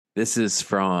This is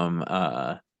from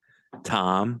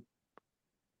Tom,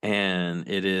 and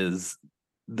it is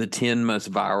the 10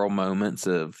 most viral moments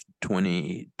of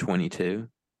 2022.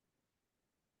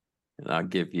 And I'll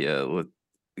give you a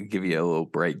little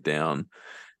breakdown.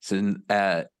 So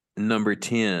at number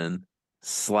 10,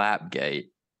 Slapgate.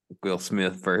 Will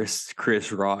Smith versus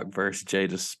Chris Rock versus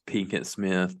Jada Pinkett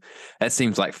Smith. That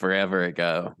seems like forever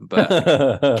ago, but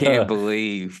they can't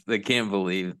believe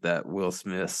that Will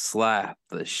Smith slapped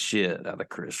the shit out of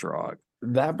Chris Rock.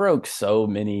 That broke so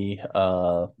many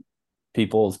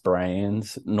people's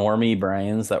brains, normie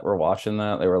brains that were watching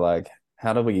that. They were like,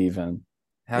 how And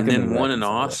can we then won an reconcile that?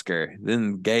 Oscar,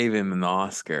 then gave him an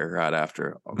Oscar right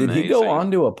after. Did he go Amazing.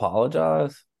 on to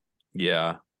apologize?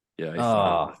 Yeah. Yeah, I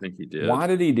Ah, think he why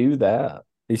did. did he do that?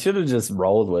 He should have just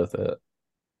rolled with it.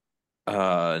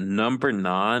 Number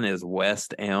 9 is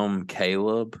West Elm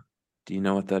Caleb. Do you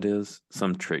know what that is?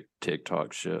 Some trick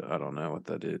TikTok shit. I don't know what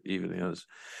that even is.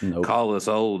 Nope. Call us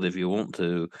old if you want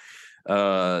to.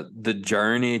 The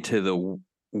journey to the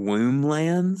womb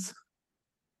lands.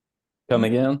 Come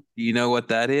again? Do you know what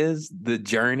that is? The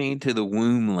journey to the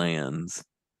womb lands.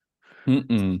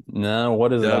 Mm-mm. No,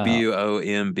 what is that?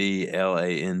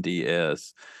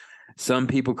 WOMBLANDS. Some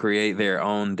people create their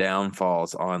own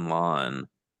downfalls online.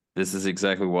 This is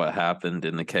exactly what happened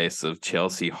in the case of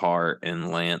Chelsea Hart and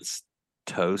Lance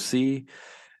Tosi.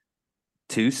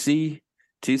 Tusi.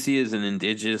 Tusi is an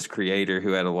indigenous creator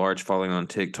who had a large following on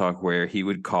TikTok where he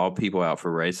would call people out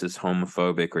for racist,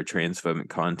 homophobic, or transphobic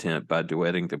content by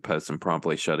duetting the posts and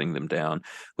promptly shutting them down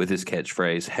with his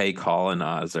catchphrase, "Hey,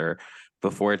 colonizer,"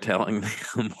 before telling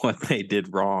them what they did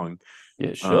wrong.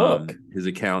 Get shook. His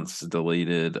account's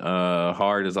deleted.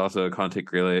 Hart is also a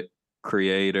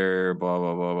creator, blah,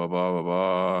 blah, blah, blah, blah,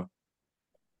 blah,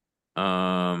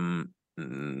 blah.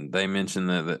 They mentioned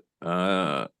that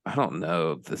I don't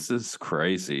know. This is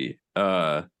crazy.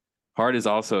 Hart is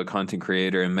also a content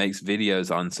creator and makes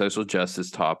videos on social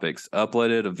justice topics.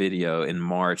 Uploaded a video in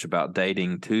March about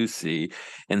dating Tusi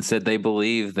and said they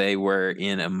believe they were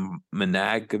in a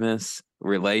monogamous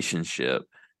relationship.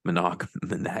 Monogamous,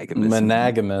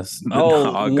 Monogamous.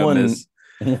 Oh, one monogamous.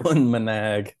 one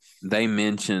monag. They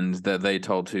mentioned that they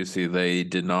told Tusi they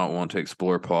did not want to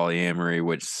explore polyamory,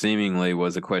 which seemingly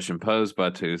was a question posed by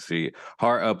Tusi.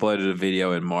 Hart uploaded a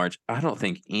video in March. I don't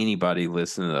think anybody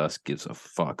listening to us gives a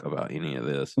fuck about any of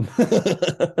this.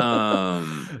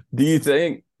 Um, Do you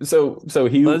think so? So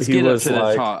let's he get up was to the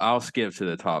like, top. I'll skip to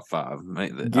the top five. I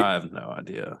have no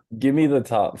idea. give me the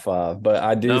top five, but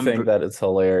I do think Number that it's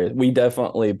hilarious. We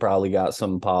definitely probably got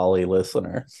some poly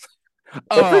listeners.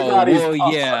 Oh, Everybody's well,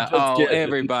 poly. yeah. I'm just Oh, kidding.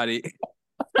 everybody.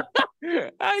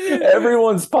 I just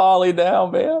Everyone's poly now,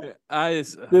 man. I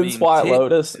Since mean, White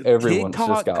Lotus, everyone's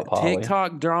just TikTok got poly.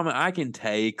 TikTok drama. I can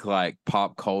take like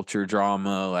pop culture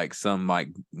drama, like some like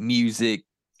music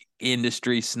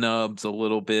industry snubs a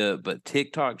little bit, but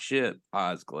TikTok shit,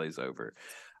 eyes glaze over.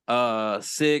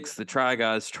 Six, the Try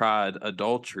Guys tried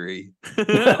adultery. They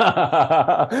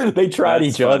tried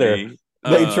That's each other. funny.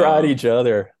 They tried each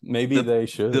other. Maybe The they the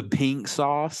should. pink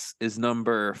sauce is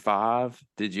number 5.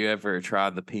 Did you ever try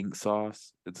the pink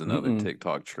sauce? It's another Mm-mm.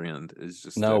 TikTok trend. It's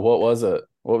just No, a what was it?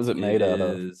 What was it it made out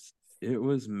of? is it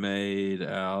was made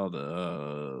out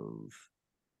of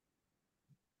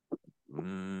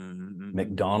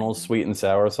McDonald's mm, sweet and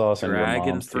sour sauce and your dragon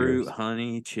mom's fruit, tears.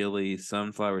 honey, chili,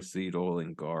 sunflower seed oil,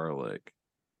 and garlic.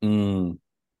 Mm.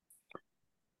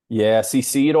 Yeah, see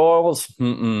seed oils.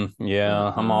 Mm-mm.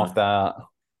 Yeah, I'm Uh-uh. off that.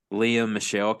 Liam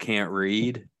Michelle can't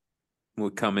read. We're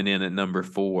coming in at number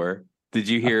 4. Did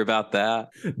you hear about that?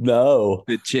 No,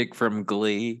 The chick from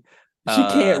Glee. she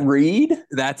can't read.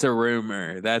 That's a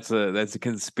rumor. That's a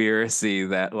conspiracy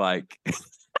that like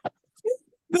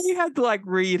they had to like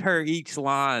read her each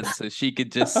line so she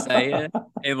could just say it,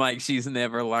 and like she's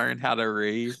never learned how to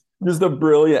read. Just a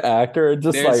brilliant actor,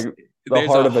 just like There's the there's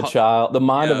heart a of a child, the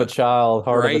mind of a yeah, child,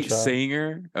 heart of a great child.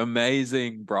 singer,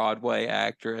 amazing Broadway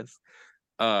actress.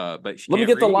 But she Let me can't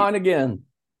get the read. line again.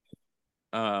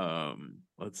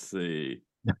 Let's see.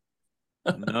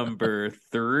 Number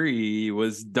 3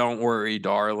 was "Don't Worry,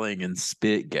 Darling" and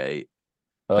Spitgate.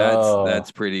 Oh,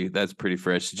 That's pretty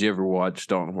fresh. Did you ever watch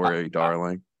 "Don't I, Worry, I,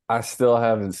 Darling"? I still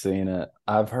haven't seen it.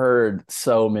 I've heard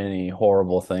so many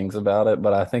horrible things about it,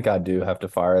 but I think I do have to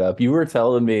fire it up. You were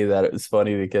telling me that it was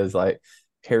funny because like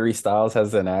Harry Styles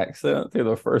has an accent through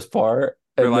the first part,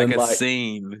 For like a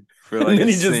scene, and then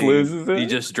he just loses he it.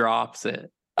 just drops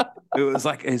it. It was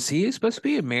like, is he supposed to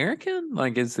be American?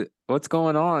 Like, is it what's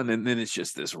going on? And then it's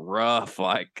just this rough,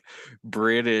 like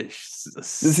British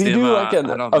Does he semi. do like I an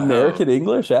don't know. American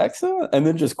English accent and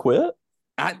then just quit?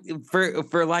 I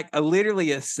for like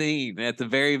literally a scene at the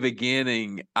very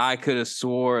beginning, I could have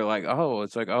swore like, oh,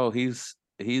 it's like, oh, he's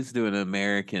doing an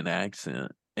American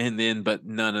accent, and then but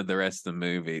none of the rest of the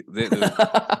movie.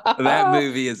 That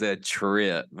movie is a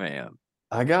trip, man.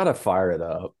 I gotta fire it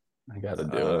up. I gotta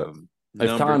do it. If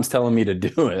Number Tom's telling me to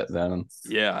do it, then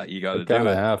Yeah, you got I to do kind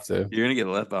of it. have to. You're gonna get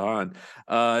left behind.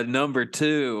 Number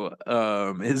two,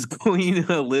 is Queen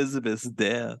Elizabeth's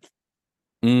death.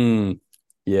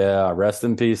 Yeah, rest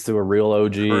in peace to a real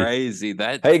OG. Crazy.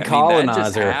 That Hey, I mean, that just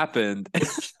colonizer. happened.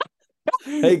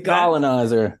 Hey, that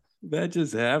colonizer. that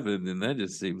just happened, and that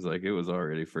just seems like it was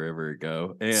already forever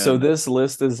ago. So And this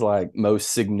list is like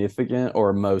most significant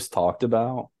or most talked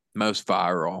about, most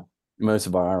viral. most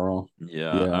viral.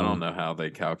 Yeah, I Yeah. don't know how they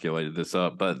calculated this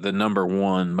up, but the number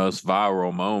one most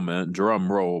viral moment,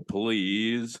 drum roll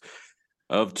please,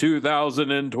 of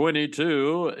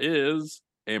 2022 is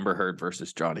Amber Heard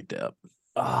versus Johnny Depp.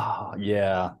 Oh,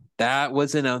 yeah. That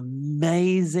was an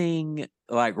amazing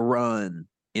like run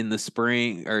in the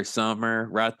spring or summer,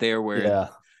 right there where Yeah.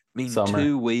 I mean, Summer.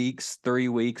 2 weeks, 3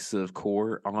 weeks of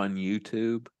court on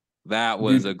YouTube. That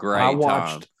was a Dude, great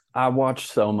time. I watched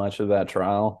so much of that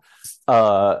trial.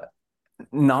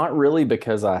 Not really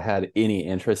because I had any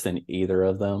interest in either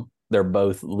of them. They're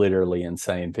both literally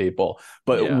insane people.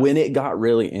 But Yeah. when it got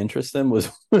really interesting was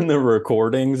when the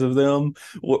recordings of them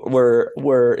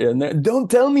were in there.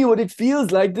 Don't tell me what it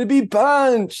feels like to be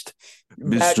punched.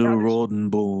 That Mr.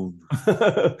 Roddenborn.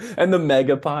 and the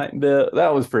mega pint bit,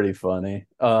 that was pretty funny.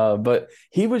 But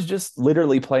he was just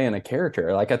literally playing a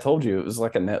character. Like I told you, it was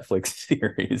like a Netflix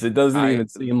series. It doesn't I even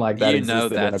seem like that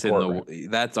existed in a that's in courtroom.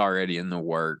 that's already in the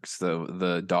works,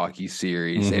 the docu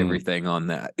series, Mhm. everything on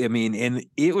that. I mean, and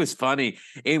it was funny,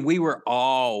 and we were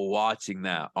all watching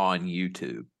that on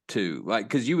YouTube too, like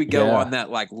because you would go on Yeah. that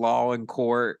like Law and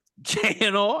Court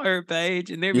channel or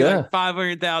page, and there'd be like Yeah.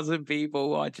 500,000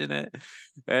 people watching it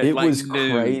at It like was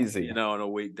noon, crazy. on a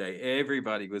weekday.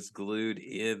 Everybody was glued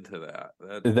into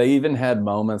that. They even had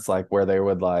moments like where they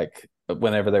would like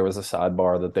whenever there was a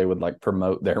sidebar that they would like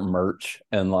promote their merch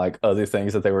and like other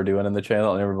things that they were doing in the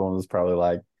channel, and everyone was probably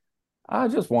like, I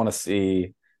just want to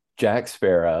see Jack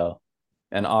Sparrow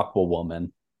and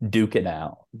Aquawoman duke it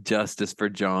out. Justice for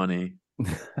Johnny.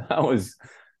 That was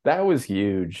that was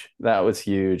huge. That was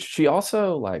huge. She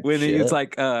also like When shit it's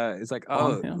like, on oh, it's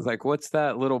him. like, what's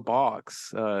that little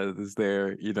box? Is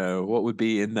there, what would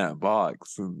be in that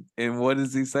box? And what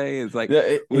does he say? It's like,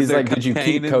 Yeah, was he's there like, did you cocaine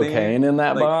keep in there? cocaine in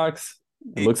that Like, box?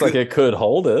 It it looks like could, it could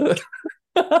hold it.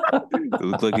 it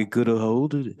looked like it could have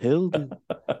held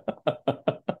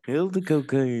the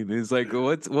cocaine. It's like,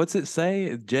 what's it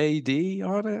say? JD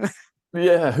on it?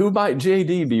 Yeah, who might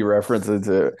JD be referencing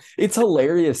to? It's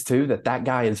hilarious too that that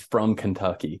guy is from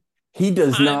Kentucky. He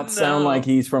does I not sound like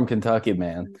know. he's from Kentucky,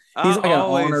 man. I He's like an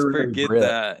always honorary forget Brit.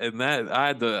 that, and that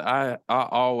I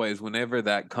always, whenever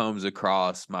that comes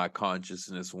across my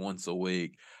consciousness once a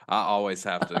week, I always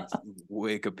have to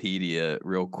Wikipedia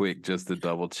real quick just to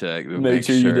double check to Make make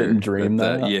sure you sure didn't dream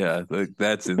that that. yeah,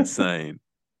 that's insane.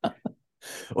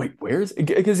 Wait, where's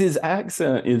because his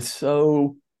accent is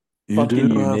so You do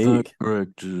fucking have that unique.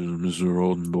 correct, Mr.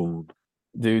 Roddenborn.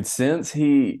 Dude, since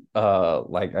he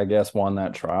like I guess won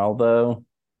that trial though,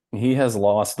 he has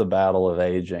lost the battle of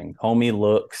aging. Homie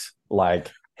looks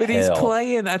like But he's hell.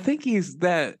 playing. I think he's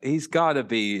got to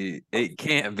be. It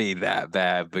can't be that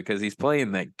bad because he's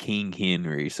playing that King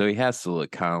Henry, so he has to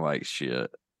look kind of like shit.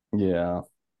 Yeah.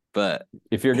 But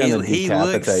If you're gonna he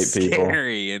looks decapitate people,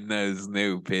 scary in those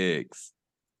new pics.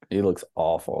 he looks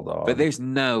awful, But dog. there's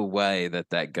no way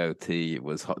that goatee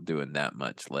was doing that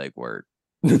much leg work.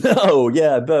 No,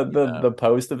 yeah, You know, the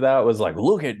post of that was like,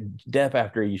 look at Depp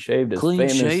after he shaved his clean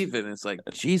famous. shaven. It's like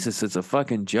Jesus. It's a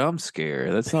fucking jump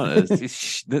scare. That's not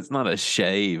that's not a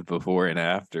shave before and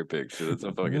after picture. That's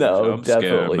a fucking No, jump scare,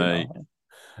 definitely mate.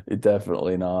 not.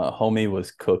 Definitely not. Homie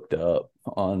was cooked up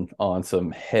on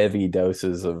some heavy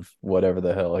doses of whatever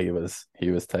the hell he was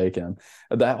taking.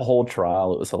 That whole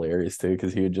trial, it was hilarious too,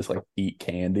 because he would just like eat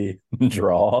candy and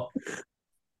draw.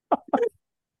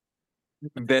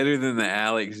 Better than the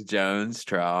Alex Jones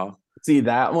trial. See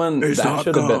that one, It's that not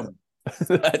should have been gum.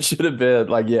 that should have been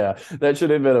like, yeah, that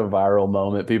should have been a viral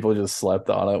moment. People just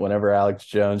slept on it whenever Alex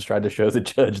Jones tried to show the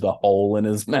judge the hole in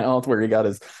his mouth where he got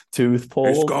his tooth It's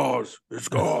pulled. gauze. It's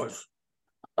gauze.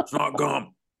 It's not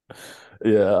gum.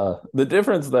 Yeah. The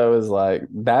difference though is like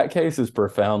that case is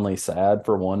profoundly sad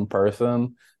for one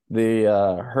person. The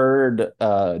Heard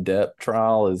Depp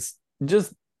trial is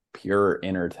just pure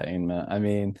entertainment. I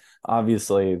mean,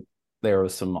 obviously there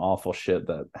was some awful shit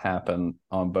that happened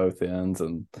on both ends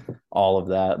and all of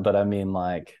that, but I mean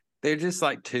like they're just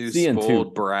like two Seeing two,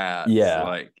 spoiled brats. yeah,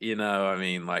 Like, I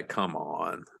mean, like, come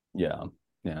on. yeah,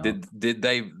 yeah. Did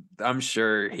they? I'm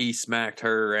sure he smacked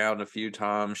her around a few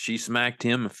times. She smacked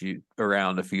him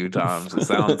around a few times. It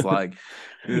sounds like.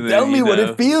 And Tell then, me what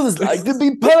it feels like to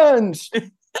be punched.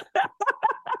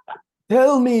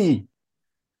 Tell me.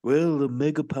 Well, a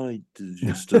mega pint is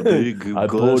just a big I glass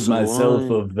poured of myself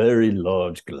a wine. very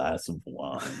large glass of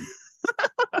wine.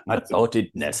 I thought it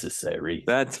necessary.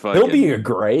 That's He'll be fucking. a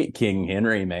great King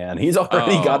Henry, man. He's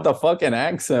already got Oh, the fucking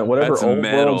accent, whatever that's old world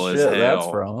metal as shit that's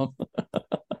hell, from.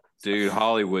 dude.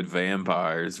 Hollywood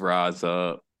vampires rise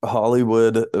up.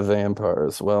 Hollywood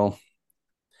vampires. Well,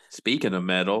 Speaking of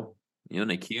metal, you want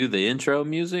to cue the intro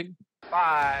music?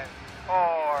 5,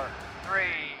 4, 3,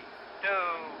 2,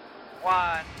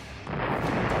 1.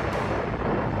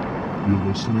 You're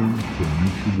listening to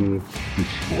Mutual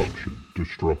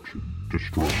Destruction.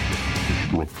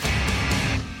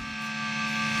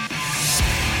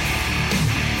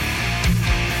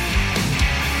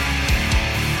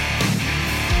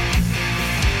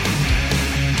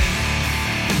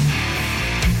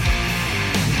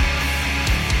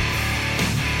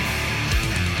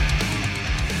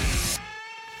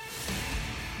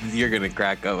 You're gonna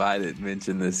crack up. I didn't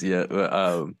mention this yet, but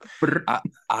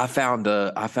I found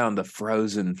a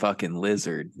frozen fucking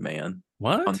lizard, man, on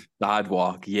what? the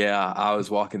sidewalk. Yeah, I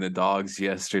was walking the dogs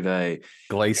yesterday.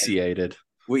 Glaciated.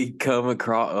 We come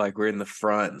across like we're in the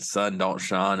front, and sun don't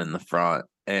shine in the front,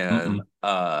 and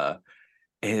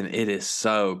it is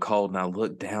so cold. And I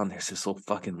look down, there's this little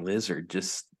fucking lizard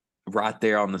just right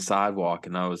there on the sidewalk,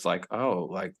 and I was like, oh,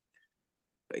 like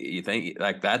you think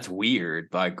like that's weird,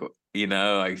 like.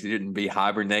 Like she shouldn't be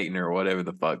hibernating or whatever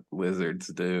the fuck lizards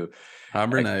do.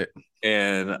 Hibernate.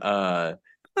 And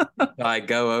I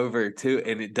go over to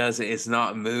and it's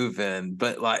not moving,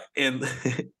 but like and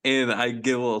and I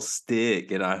get a little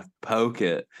stick and I poke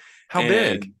it. How And,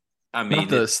 big? I mean Not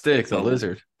the stick, it's the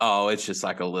lizard. Oh, it's just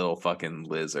like a little fucking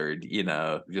lizard,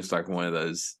 just like one of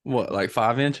those. What, like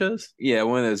 5 inches? Yeah,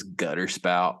 one of those gutter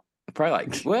spout. Probably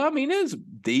like, well, I mean, it's a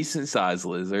decent sized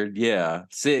lizard. Yeah,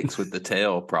 6 with the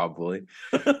tail, probably.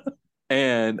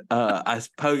 And I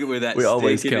poke it with that We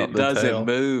always stick and count it the doesn't tail.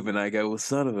 move. And I go, well,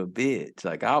 son of a bitch.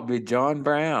 Like, I'll be John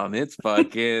Brown. It's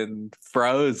fucking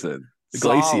frozen.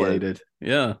 Glaciated. Solid.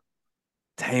 Yeah.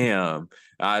 Damn.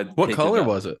 I What picked color it up.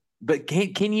 was it? But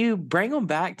can you bring them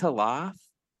back to life?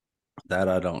 That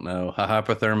I don't know. A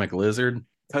hypothermic lizard?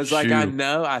 Because, like,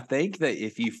 I think that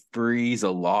if you freeze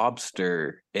a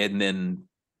lobster and then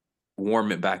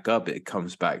warm it back up, it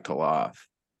comes back to life.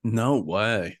 No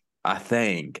way. I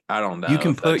think. I don't know. You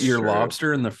can if put that's your true.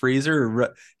 lobster in the freezer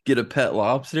or get a pet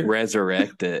lobster.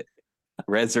 Resurrect it.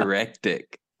 Resurrect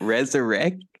it.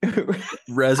 Resurrection.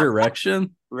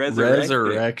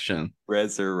 Resurrection.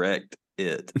 Resurrect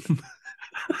it.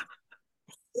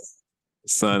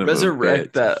 Son of Resurrect a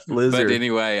bitch. that lizard. But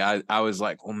anyway, I was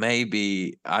like, well,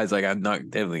 maybe I was like, I'm not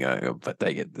definitely gonna go, but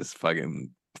they get this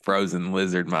fucking frozen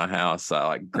lizard in my house. So I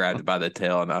like grabbed it by the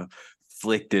tail and I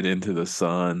flicked it into the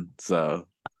sun. So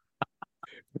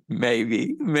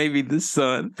maybe the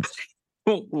sun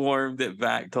warmed it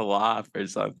back to life or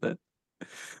something.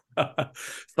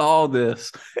 All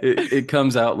this, it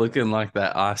comes out looking like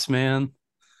that Iceman.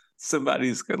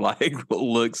 Somebody's like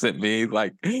looks at me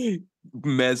like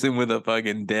messing with a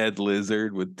fucking dead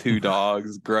lizard with 2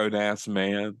 dogs, grown ass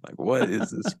man. Like, what is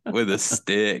this with a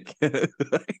stick?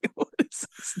 Like, what is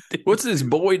this dude? What's this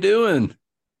boy doing?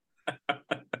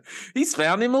 He's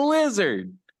found him a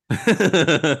lizard.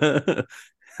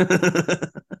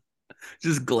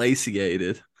 Just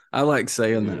glaciated. I like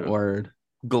saying that word.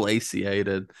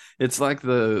 Glaciated. It's like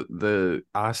the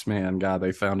Iceman guy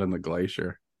they found in the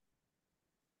glacier.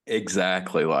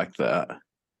 Exactly like that.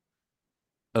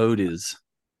 Otis.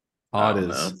 I don't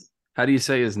know. Otis. How do you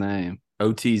say his name?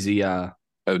 Otzi.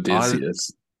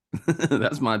 Odysseus.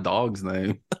 That's my dog's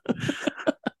name.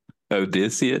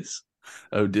 Odysseus.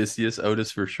 Odysseus.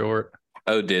 Otis for short.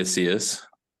 Odysseus.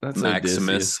 That's Maximus.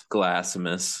 Odysseus.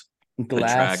 Glassimus.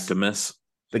 Glass. Petractimus.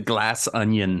 The glass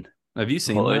onion. Have you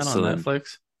seen that on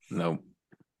Netflix? No.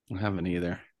 I haven't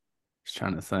either. Just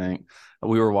trying to think.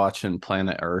 We were watching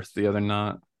Planet Earth the other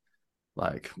night.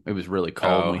 Like, it was really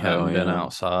cold and we hadn't been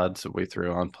outside, so we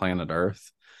threw on Planet Earth.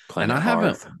 Planet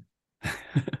and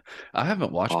I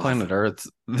haven't watched Off. Planet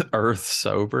Earth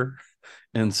sober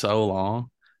in so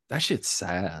long. That shit's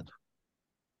sad.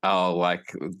 Oh,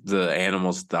 like the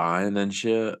animals dying and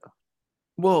shit.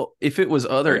 Well, if it was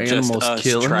other Or animals just us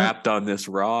killing trapped on this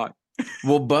rock.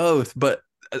 well, both, but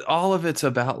all of it's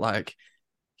about like,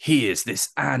 here's this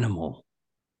animal.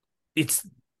 It's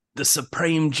the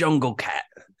supreme jungle cat.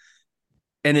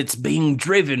 and it's being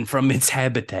driven from its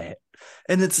habitat.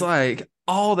 And it's like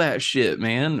all that shit,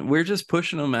 man. We're just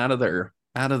pushing them out of their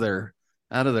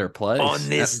place. On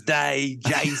this day,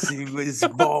 Jason was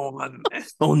born.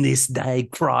 On this day,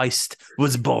 Christ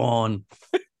was born.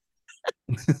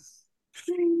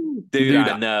 Dude,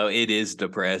 I know it is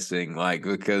depressing, like,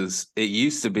 because it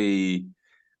used to be.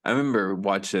 I remember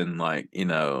watching, like,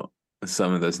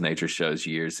 some of those nature shows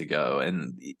years ago,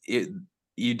 and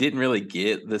you didn't really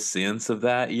get the sense of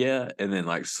that yet, and then,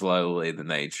 like, slowly the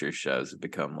nature shows have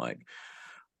become like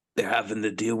they're having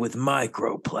to deal with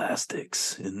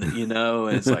microplastics, and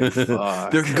and it's like,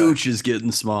 fuck, their gooch is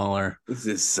getting smaller. This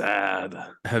is sad.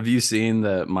 Have you seen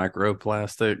that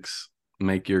microplastics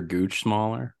make your gooch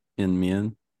smaller in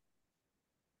men?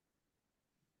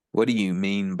 What do you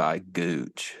mean by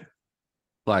gooch?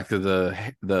 Like the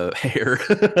hair,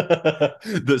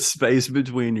 the space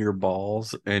between your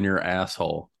balls and your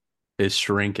asshole is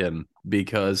shrinking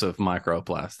because of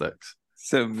microplastics.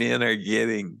 So men are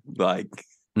getting like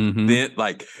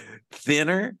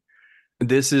thinner.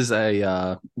 This is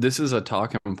a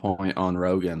talking point on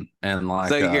Rogan, and like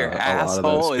so your a asshole lot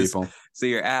of those people. So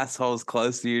your asshole's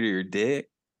closer to your dick.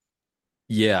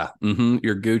 Yeah,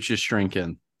 your gooch is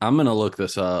shrinking. I'm gonna look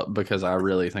this up because I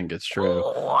really think it's true.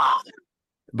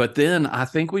 But then I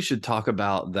think we should talk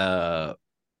about I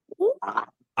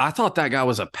thought that guy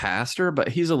was a pastor, but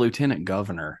he's a lieutenant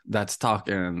governor that's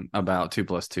talking about 2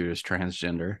 + 2 is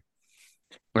transgender.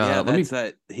 Yeah,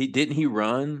 didn't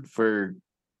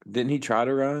he try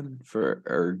to run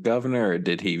for governor, or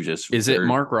did he just? Is it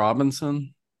Mark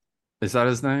Robinson? Is that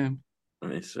his name?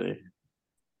 Let me see.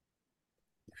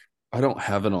 I don't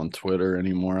have it on Twitter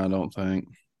anymore, I don't think.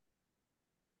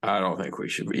 I don't think we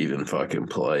should even fucking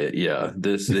play it. Yeah,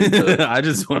 this is I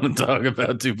just want to talk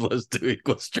about 2 + 2 =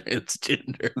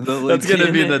 transgender. That's going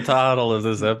to be the title of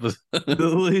this episode. The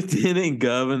lieutenant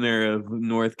governor of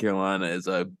North Carolina is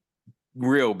a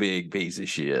real big piece of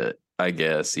shit, I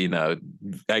guess. Definitely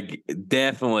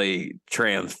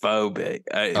transphobic.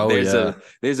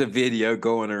 There's a video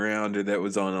going around that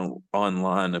was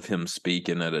online of him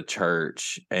speaking at a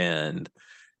church, and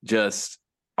just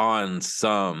on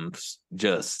some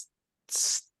just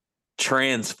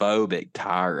transphobic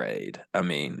tirade. I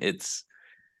mean, it's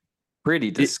pretty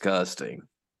disgusting.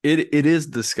 It is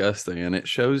disgusting, and it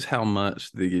shows how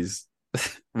much these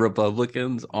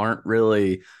Republicans aren't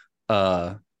really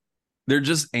they're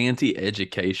just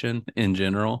anti-education in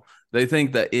general. They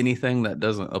think that anything that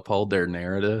doesn't uphold their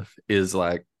narrative is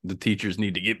like the teachers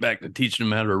need to get back to teaching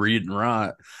them how to read and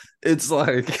write. It's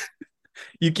like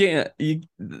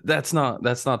that's not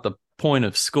the point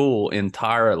of school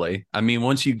entirely. I mean,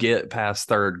 once you get past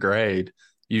 3rd grade,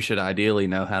 you should ideally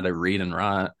know how to read and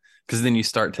write, because then you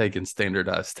start taking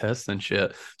standardized tests and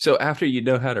shit. So after you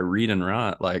know how to read and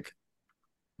write, like,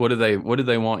 what do they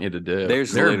want you to do?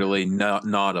 There's literally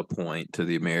not a point to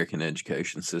the American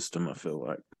education system, I feel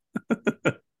like.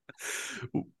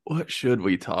 What should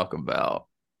we talk about?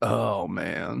 Oh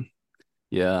man.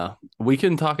 Yeah, we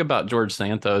can talk about George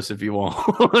Santos if you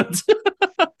want.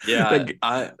 Yeah,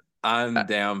 I'm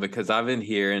down, because I've been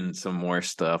hearing some more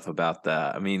stuff about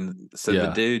that. I mean,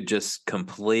 the dude just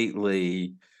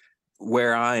completely,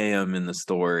 where I am in the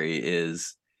story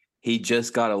is he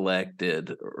just got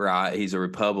elected, right? He's a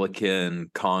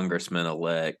Republican congressman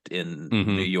elect in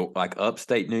New York, like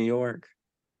upstate New York.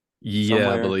 Yeah,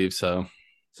 I believe so.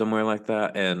 Somewhere like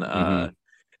that.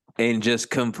 And just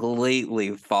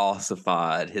completely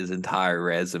falsified his entire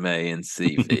resume and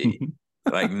CV.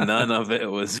 Like, none of it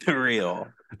was real.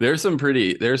 There's some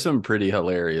pretty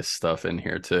hilarious stuff in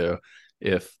here too.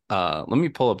 If let me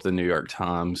pull up the New York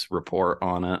Times report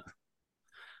on it.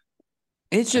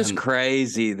 It's just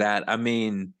crazy that, I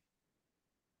mean,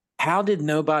 how did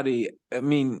nobody? I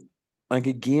mean, like,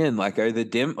 again, like, are the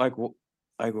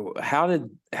how did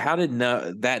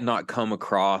that not come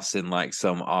across in like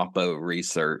some Oppo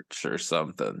research or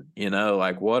something?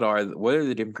 Like, what are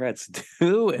the Democrats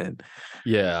doing?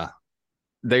 Yeah,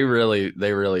 they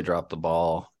really dropped the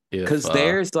ball. Because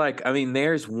there's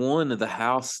there's one of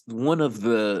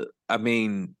the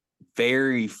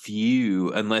very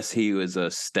few, unless he was a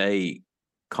state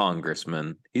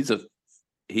congressman. He's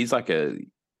like a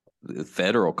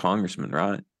federal congressman,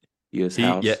 right? U.S.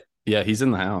 House. Yeah, he's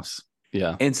in the House.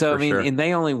 Yeah. And so, I mean, and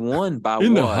they only won by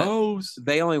in the House.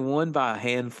 They only won by a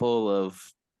handful of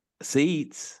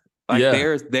seats.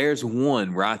 Like, there's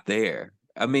one right there.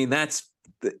 I mean, what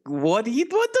the fuck are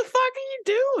you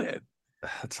doing?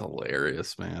 That's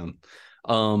hilarious, man.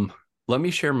 Let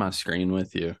me share my screen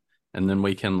with you, and then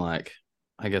we can, like,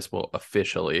 I guess we'll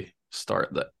officially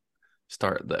start the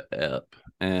app.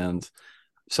 And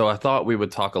So I thought we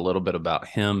would talk a little bit about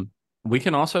him. We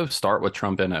can also start with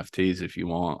Trump NFTs if you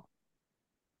want,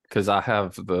 because I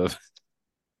have the.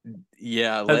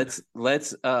 Yeah, let's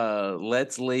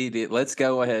lead it. Let's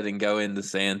go ahead and go into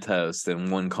Santos,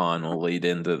 and one con will lead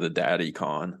into the Daddy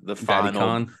Con, Daddy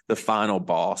Con. the final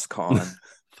boss con.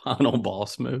 Final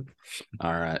boss move.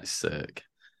 All right, sick.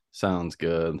 Sounds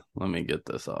good. Let me get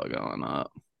this all going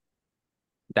up.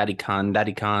 Daddy Con,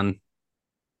 Daddy Con,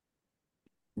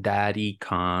 Daddy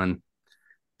Con,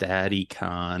 Daddy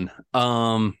Con.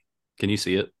 Can you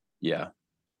see it? Yeah.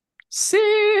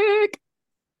 Sick.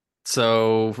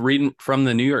 So, reading from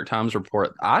the New York Times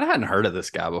report, I hadn't heard of this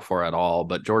guy before at all,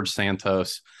 but George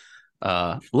Santos,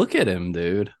 look at him,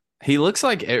 dude. He looks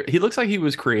like he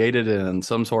was created in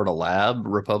some sort of lab,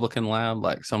 Republican lab,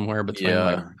 like somewhere between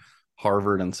like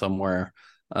Harvard and somewhere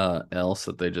else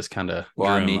that they just kind of.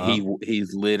 Well, I mean,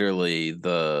 he's literally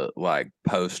the like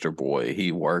poster boy.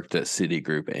 He worked at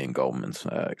Citigroup and Goldman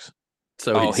Sachs.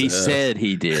 So he said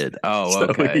he did. Oh, so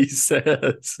okay. He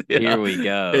says. Yeah. Here we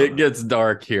go. It gets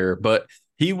dark here, but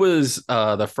he was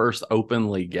the first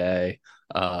openly gay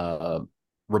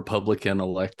Republican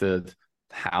elected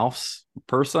House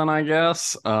person, I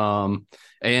guess.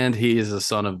 And he is a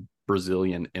son of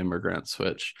Brazilian immigrants,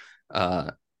 which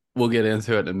we'll get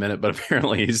into it in a minute, but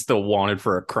apparently he's still wanted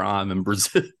for a crime in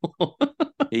Brazil.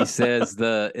 It says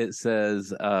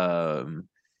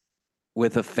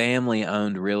with a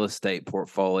family-owned real estate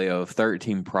portfolio of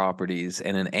 13 properties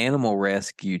and an animal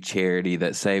rescue charity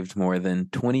that saved more than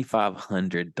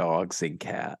 2,500 dogs and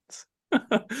cats.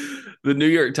 The New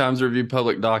York Times reviewed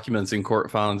public documents and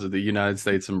court filings of the United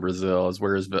States and Brazil, as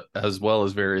well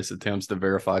as various attempts to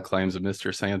verify claims of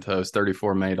Mr. Santos,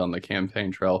 34, made on the campaign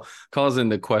trail, causing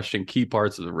to question key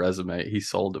parts of the resume he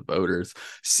sold to voters.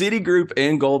 Citigroup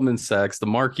and Goldman Sachs, the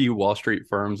marquee Wall Street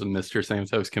firms of Mr.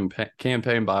 Santos'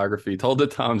 campaign biography, told the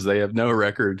Times they have no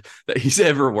record that he's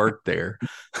ever worked there.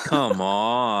 Come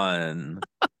on.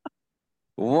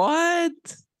 What?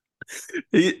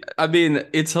 I mean,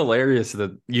 it's hilarious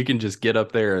that you can just get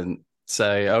up there and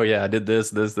say, oh, yeah, I did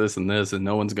this, and this, and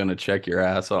no one's going to check your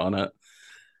ass on it.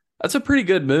 That's a pretty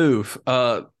good move.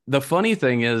 The funny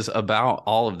thing is about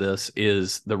all of this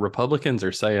is the Republicans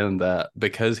are saying that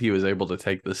because he was able to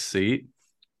take this seat,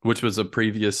 which was a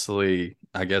previously,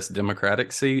 I guess,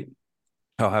 Democratic seat.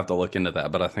 I'll have to look into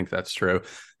that, but I think that's true,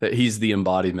 that he's the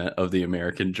embodiment of the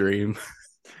American dream.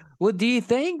 Well, do you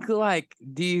think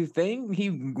he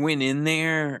went in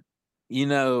there,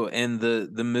 and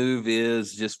the move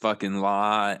is just fucking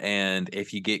lie, and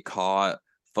if you get caught,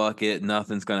 fuck it,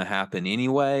 nothing's going to happen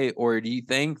anyway? Or do you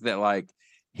think that like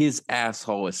his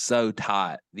asshole is so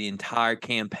tight the entire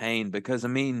campaign? Because I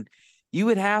mean, you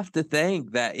would have to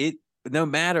think that no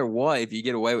matter what, if you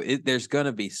get away with it, there's going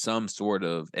to be some sort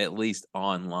of at least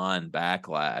online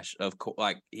backlash of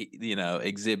like,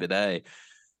 Exhibit A.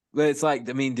 But it's like,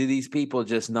 I mean, do these people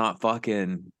just not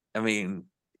fucking? I mean,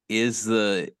 is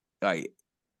it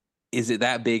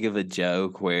that big of a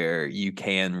joke where you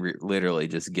can literally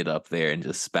just get up there and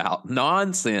just spout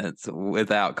nonsense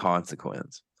without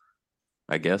consequence?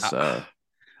 I guess so.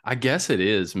 I guess it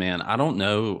is, man. I don't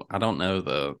know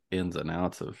the ins and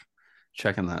outs of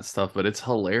checking that stuff, but it's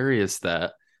hilarious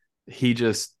that he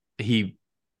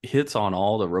hits on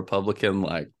all the Republican,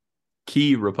 like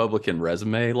key Republican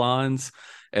resume lines.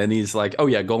 And he's like, oh,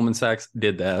 yeah, Goldman Sachs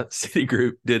did that.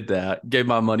 Citigroup did that. Gave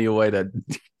my money away to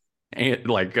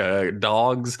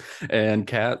dogs and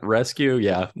cat rescue.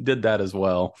 Yeah, did that as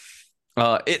well.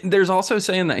 There's also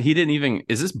saying that he didn't even –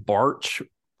 is this Barch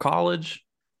College?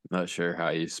 Not sure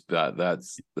how you spell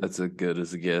that's as good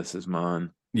as a guess as mine.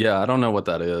 Yeah, I don't know what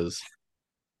that is.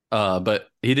 But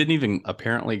he didn't even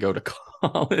apparently go to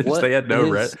college. They had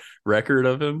no record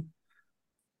of him.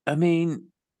 I mean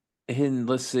 – and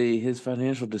let's see, his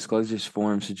financial disclosures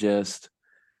form suggests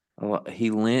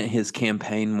he lent his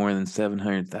campaign more than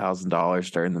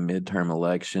 $700,000 during the midterm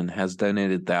election, has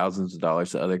donated thousands of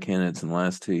dollars to other candidates in the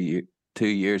last 2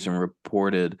 years, and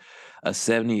reported a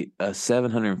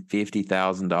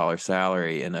 $750,000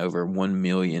 salary and over $1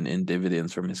 million in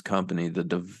dividends from his company, the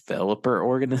Developer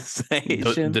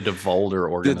Organization. The Devolder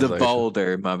Organization. The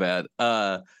Devolder, my bad.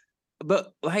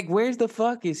 But like, where's the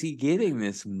fuck is he getting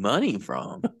this money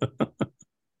from?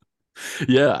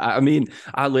 Yeah, I mean,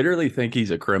 I literally think he's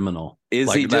a criminal.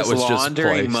 Is he just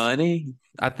laundering money?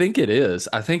 I think it is.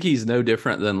 I think he's no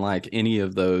different than like any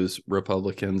of those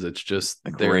Republicans. It's just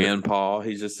like Rand Paul.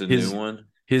 He's just new one.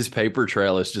 His paper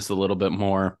trail is just a little bit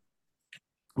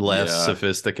less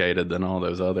sophisticated than all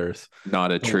those others.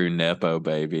 Not a true Nepo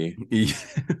baby.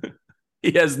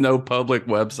 He has no public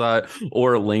website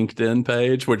or LinkedIn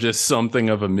page, which is something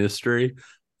of a mystery.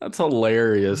 That's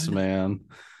hilarious, man.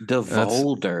 That's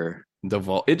DeVolder,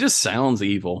 It just sounds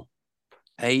evil.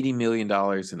 $80 million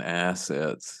in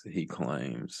assets, he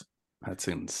claims. That's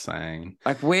insane.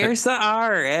 Like, where's the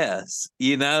IRS?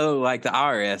 You know, like the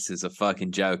IRS is a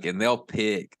fucking joke, and they'll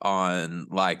pick on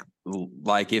like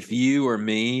if you or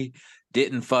me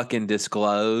didn't fucking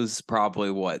disclose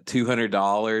probably what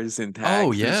 $200 in taxes,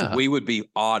 Oh, yeah. we would be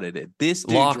audited. This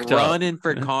dude's Locked up. running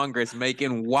for Congress,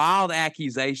 making wild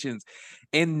accusations,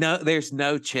 and there's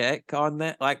no check on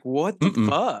that. Like, what the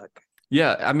fuck?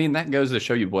 Yeah, I mean, that goes to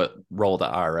show you what role the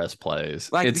IRS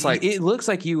plays. Like, it's like it looks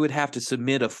like you would have to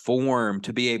submit a form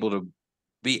to be able to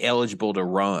be eligible to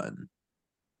run.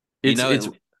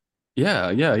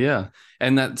 Yeah.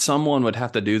 And that someone would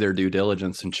have to do their due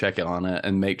diligence and check it on it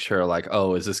and make sure, like,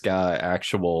 oh, is this guy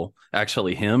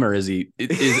actually him, or is he?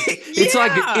 It's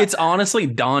like, it's honestly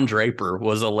Don Draper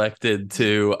was elected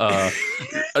to a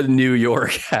New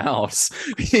York house.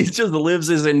 He just lives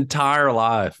his entire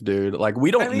life, dude. Like,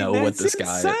 we don't know what this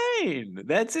guy is.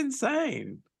 That's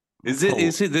insane. Is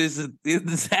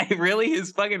that really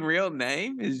his fucking real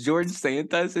name? Is George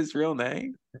Santos his real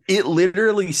name? It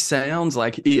literally sounds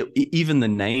like even the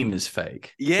name is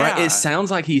fake. Yeah. Right? It sounds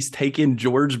like he's taken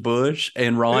George Bush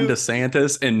and Ron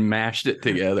DeSantis and mashed it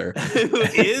together. Who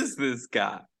is this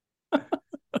guy?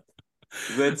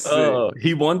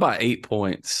 He won by 8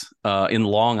 points in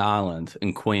Long Island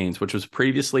in Queens, which was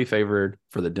previously favored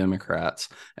for the Democrats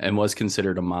and was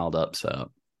considered a mild upset.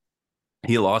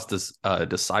 He lost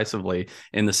decisively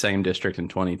in the same district in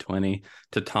 2020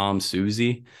 to Tom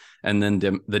Suzy, and then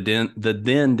the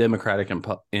then Democratic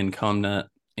incumbent.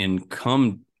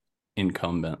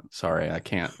 Sorry, I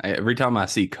can't. Every time I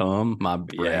see "cum," my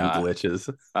brain glitches.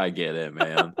 I get it,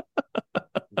 man.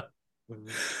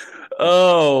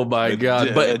 Oh my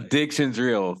God! But addiction's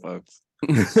real, folks.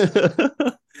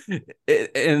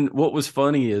 And what was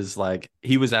funny is, like,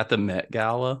 he was at the Met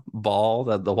Gala ball,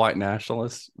 that the white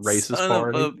nationalist racist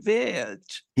party. Son of a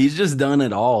bitch. He's just done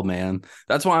it all, man.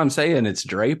 That's why I'm saying it's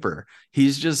Draper.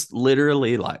 He's just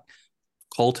literally like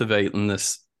cultivating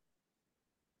this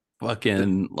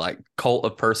fucking like cult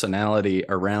of personality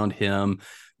around him,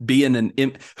 being an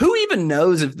who even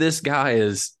knows if this guy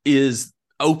is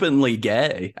openly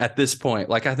gay at this point.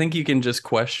 Like, I think you can just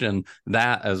question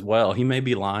that as well. He may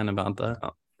be lying about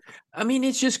that. I mean,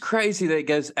 it's just crazy that it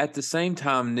goes at the same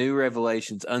time. New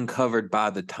revelations uncovered by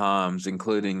the Times,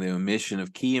 including the omission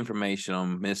of key information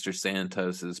on Mr.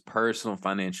 Santos's personal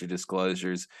financial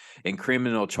disclosures and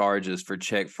criminal charges for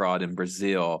check fraud in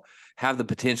Brazil, have the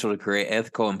potential to create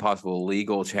ethical and possible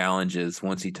legal challenges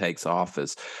once he takes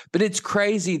office. But it's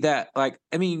crazy that, like,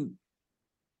 I mean,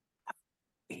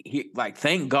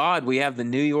 thank God we have the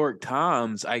New York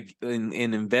Times, an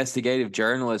investigative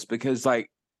journalist, because, like,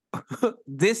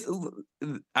 this,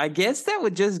 I guess that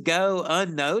would just go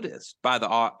unnoticed by the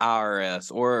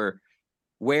IRS, or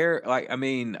where, like, I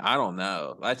mean, I don't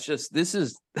know. That's just, this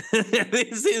is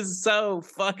this is so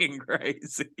fucking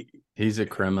crazy. He's a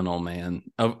criminal, man.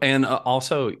 And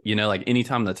also, you know, like,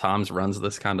 anytime the Times runs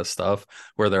this kind of stuff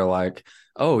where they're like,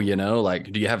 oh, you know,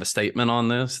 like, do you have a statement on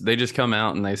this? They just come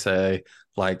out and they say,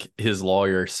 like, his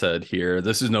lawyer said here,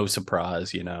 this is no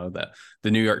surprise, you know, that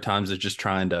the New York Times is just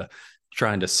trying to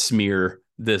smear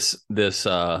this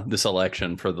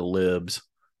election for the libs,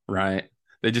 right?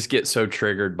 They just get so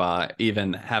triggered by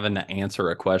even having to answer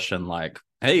a question like,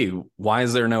 hey, why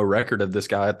is there no record of this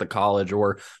guy at the college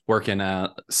or working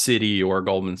at Citi or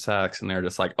Goldman Sachs? And they're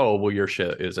just like, oh, well, your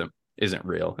shit isn't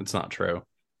real. It's not true.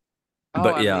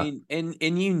 But yeah. I mean,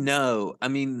 and you know, I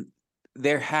mean,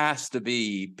 there has to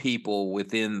be people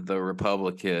within the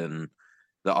Republican,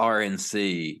 the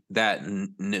RNC, that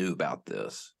knew about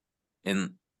this.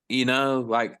 And, you know,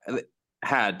 like,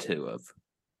 had to have.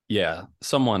 Yeah,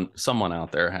 someone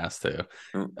out there has to.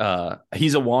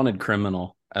 He's a wanted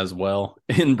criminal as well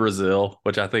in Brazil,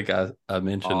 which I think I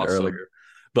mentioned earlier.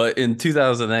 But in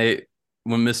 2008,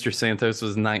 when Mr. Santos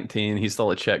was 19, he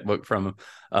stole a checkbook from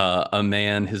a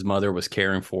man his mother was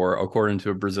caring for, according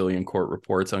to a Brazilian court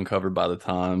reports uncovered by the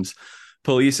Times.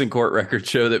 Police and court records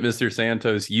show that Mr.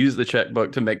 Santos used the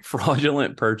checkbook to make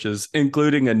fraudulent purchases,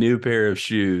 including a new pair of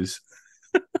shoes.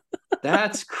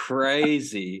 That's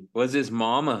crazy. Was his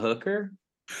mom a hooker?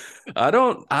 I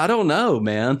don't know,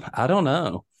 man. I don't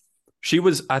know. She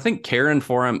was, I think, caring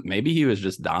for him. Maybe he was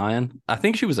just dying. I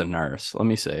think she was a nurse. Let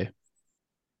me see.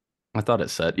 I thought it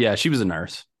said, yeah, she was a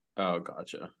nurse. Oh,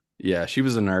 gotcha. Yeah, she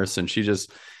was a nurse, and he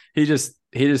just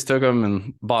took them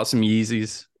and bought some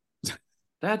Yeezys.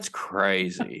 That's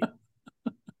crazy.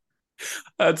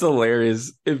 That's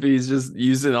hilarious. If he's just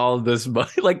using all of this money,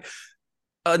 like,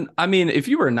 I mean, if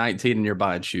you were 19 and you're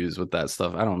buying shoes with that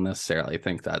stuff, I don't necessarily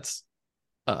think that's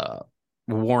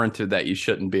warranted that you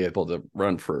shouldn't be able to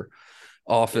run for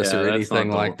office or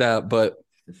anything like that. But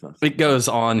it goes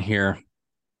on here.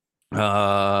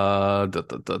 Where do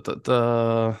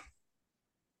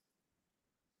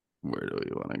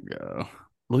we want to go?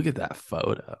 Look at that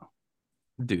photo.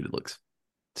 Dude, it looks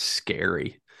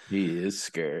scary. He is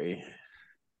scary.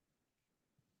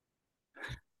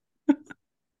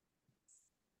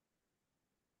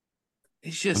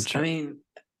 It's just, I mean,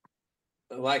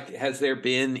 like, has there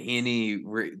been any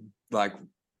like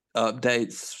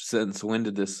updates since when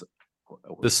did this?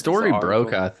 The story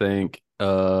broke, I think.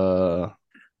 It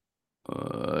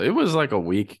was like a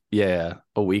week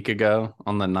ago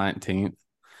on the 19th.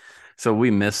 So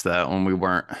we missed that when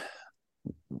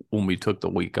we took the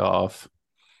week off.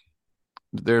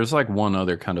 There's like one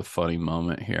other kind of funny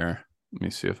moment here. Let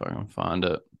me see if I can find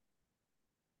it.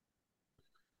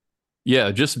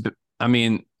 Yeah, this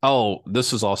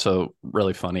is also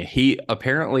really funny. He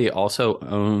apparently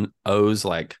also owes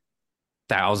like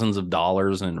thousands of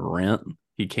dollars in rent.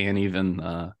 He can't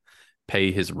even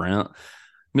pay his rent.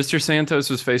 Mr. Santos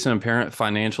was facing apparent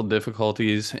financial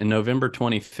difficulties. In November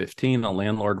 2015, a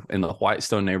landlord in the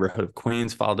Whitestone neighborhood of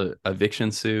Queens filed an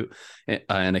eviction suit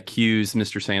and accused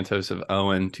Mr. Santos of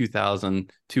owing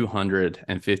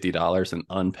 $2,250 in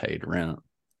unpaid rent.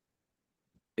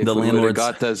 If the landlord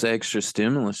got those extra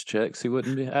stimulus checks, he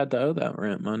wouldn't had to owe that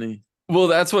rent money. Well,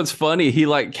 that's what's funny. He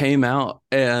like came out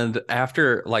and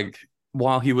after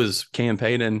while he was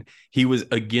campaigning, he was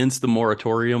against the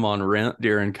moratorium on rent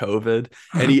during COVID.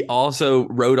 And he also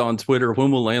wrote on Twitter,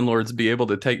 when will landlords be able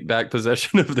to take back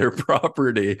possession of their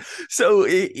property? So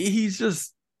he's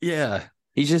just, yeah.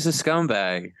 He's just a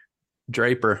scumbag.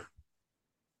 Draper.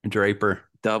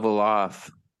 Double off.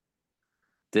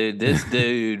 Dude, this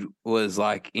dude was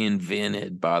like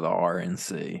invented by the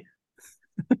RNC.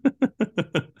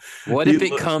 What if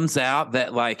it comes out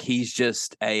that like he's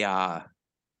just AI?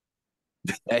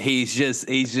 He's just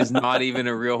not even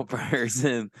a real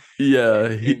person. Yeah,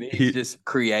 he's just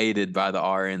created by the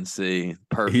RNC.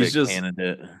 Perfect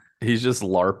candidate. He's just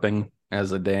LARPing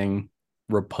as a dang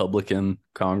Republican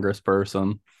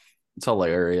congressperson. It's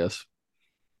hilarious.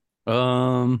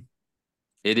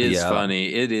 It is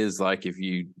funny. It is like if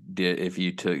you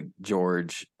took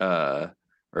George or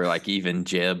like even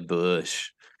Jeb Bush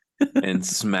and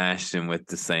smashed him with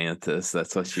DeSantis.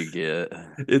 That's what you get.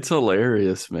 It's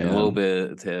hilarious, man. And a little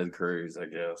bit of Ted Cruz, I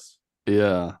guess.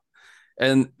 Yeah.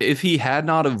 And if he had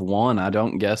not have won, I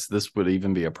don't guess this would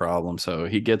even be a problem. So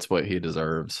he gets what he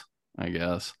deserves, I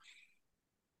guess.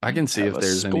 I can see if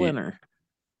there's any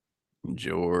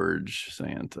George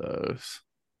Santos.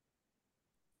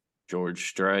 George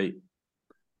Strait.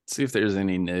 See if there's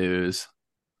any news.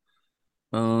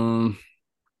 The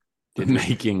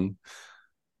making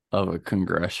of a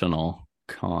congressional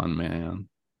con man.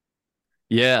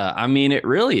 Yeah, I mean, it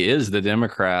really is the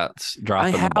Democrats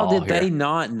dropping the ball. How did they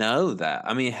not know that?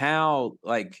 I mean, how,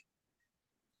 like,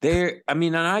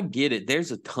 and I get it.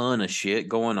 There's a ton of shit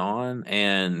going on,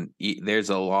 and there's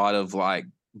a lot of, like,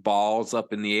 balls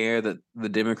up in the air that the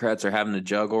Democrats are having to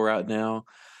juggle right now.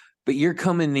 But you're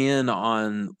coming in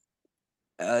on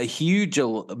a huge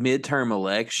midterm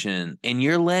election, and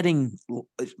you're letting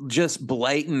just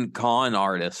blatant con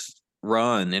artists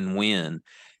run and win.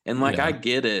 And like, I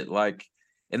get it. Like,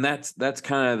 and that's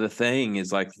kind of the thing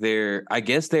is like I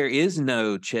guess there is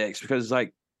no checks because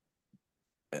like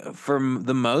for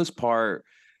the most part,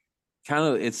 kind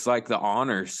of it's like the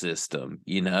honor system,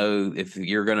 you know, if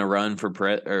you're going to run for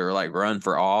run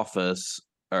for office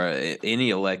or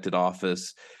any elected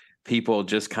office, people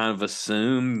just kind of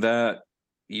assume that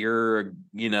you're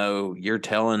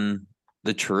telling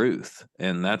the truth.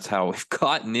 And that's how we've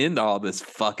gotten into all this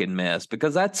fucking mess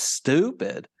because that's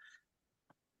stupid.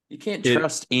 You can't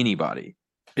trust anybody.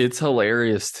 It's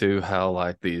hilarious too how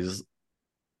like these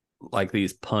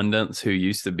pundits who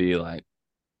used to be like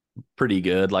pretty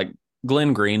good, like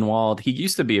Glenn Greenwald, he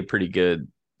used to be a pretty good,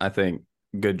 I think,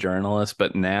 good journalist,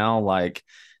 but now like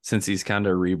since he's kind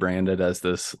of rebranded as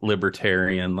this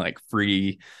libertarian, like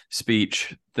free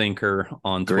speech thinker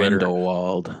on Twitter,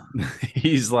 Grindelwald,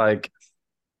 he's like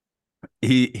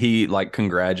he like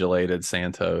congratulated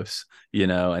Santos, you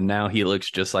know, and now he looks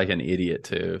just like an idiot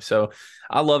too. So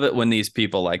I love it when these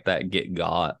people like that get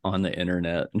got on the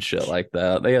internet and shit like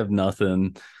that. They have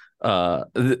nothing.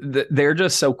 They're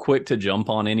just so quick to jump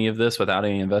on any of this without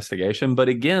any investigation. But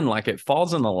again, like it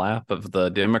falls in the lap of the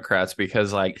Democrats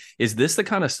because like, is this the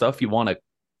kind of stuff you want to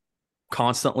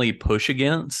constantly push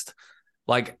against?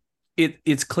 Like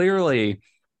it's clearly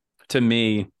to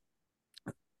me,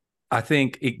 I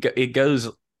think it goes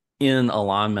in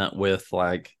alignment with,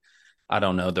 like, I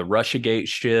don't know, the Russiagate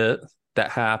shit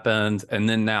that happened, and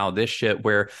then now this shit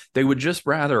where they would just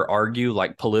rather argue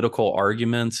like political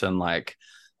arguments and like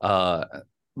uh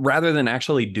rather than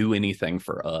actually do anything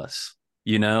for us.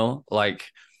 Like,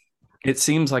 it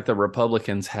seems like the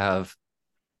Republicans have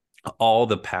all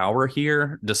the power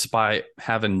here, despite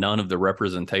having none of the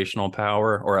representational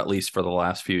power, or at least for the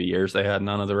last few years, they had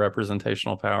none of the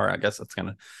representational power. I guess that's going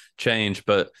to change,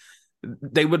 but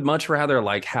they would much rather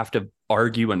like have to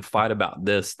argue and fight about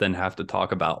this than have to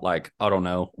talk about, like, I don't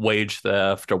know, wage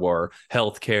theft or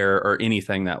healthcare or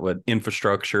anything that would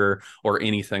infrastructure or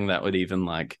anything that would even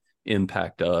like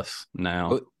impact us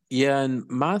now. Yeah, and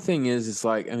my thing is, it's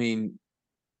like, I mean,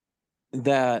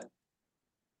 that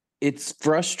it's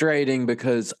frustrating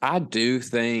because I do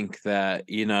think that,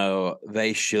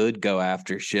 they should go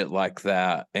after shit like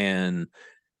that, and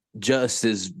just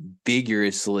as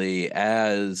vigorously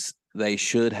as they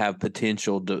should have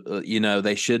potential to,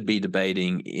 they should be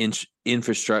debating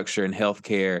infrastructure and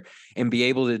healthcare and be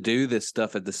able to do this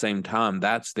stuff at the same time.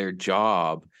 That's their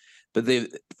job. But the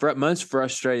most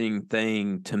frustrating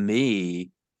thing to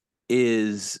me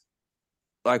is,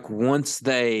 like, once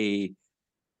they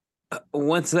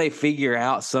figure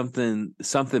out something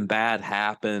bad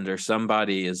happened, or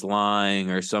somebody is lying,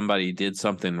 or somebody did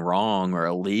something wrong or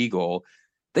illegal,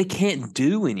 they can't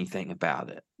do anything about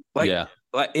it. Yeah.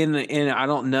 And I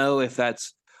don't know if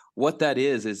that's what that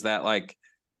is that, like,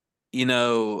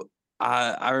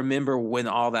 I remember when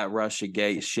all that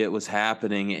Russiagate shit was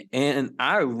happening, and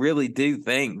I really do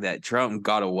think that Trump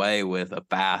got away with a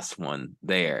fast one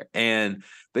there. And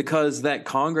because that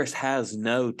Congress has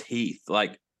no teeth,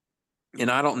 like, and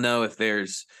I don't know if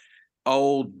there's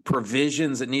old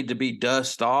provisions that need to be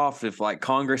dust off, if like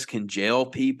Congress can jail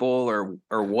people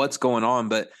or what's going on.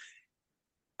 But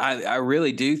I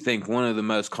really do think one of the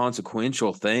most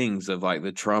consequential things of like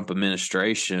the Trump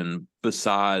administration,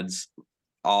 besides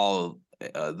all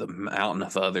the mountain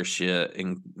of other shit,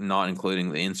 and not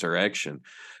including the insurrection,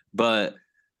 but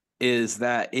is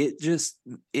that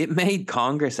it made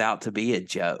Congress out to be a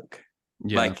joke.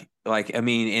 Yeah. Like, I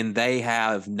mean, and they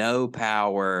have no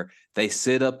power. They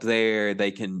sit up there,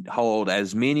 they can hold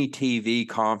as many TV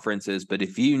conferences, but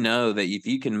if you know that if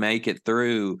you can make it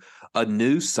through a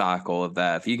news cycle of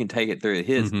that, if you can take it through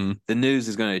the news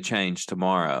is going to change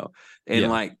tomorrow.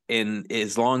 And and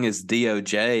as long as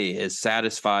DOJ is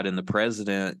satisfied and the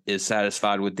president is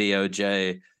satisfied with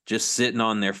DOJ just sitting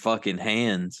on their fucking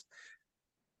hands,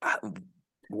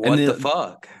 what the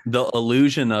fuck? The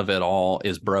illusion of it all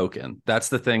is broken. That's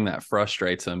the thing that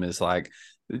frustrates them, is like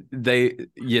they,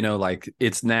 like,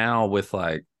 it's now with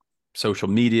like social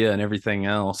media and everything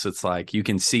else, it's like you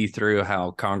can see through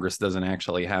how Congress doesn't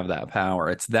actually have that power.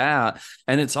 It's that,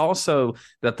 and it's also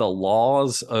that the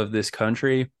laws of this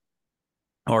country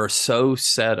are so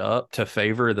set up to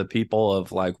favor the people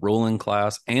of like ruling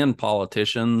class and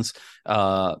politicians,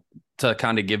 to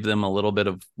kind of give them a little bit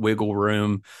of wiggle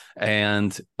room.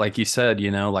 And like you said,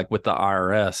 like with the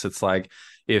IRS, it's like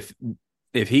if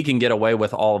he can get away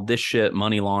with all of this shit,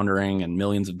 money laundering and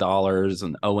millions of dollars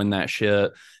and owing that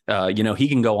shit, he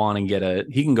can go on and get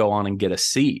a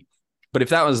seat. But if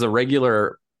that was the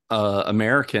regular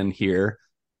American here,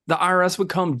 the IRS would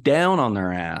come down on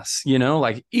their ass,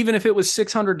 like even if it was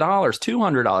 $600,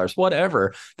 $200,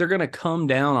 whatever, they're going to come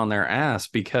down on their ass,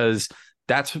 because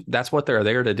that's what they're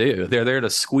there to do. They're there to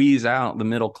squeeze out the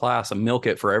middle class and milk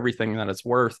it for everything that it's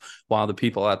worth, while the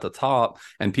people at the top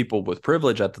and people with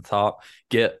privilege at the top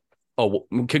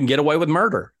can get away with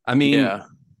murder. I mean,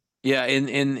 yeah, and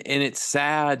it's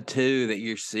sad too that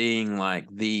you're seeing like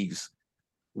these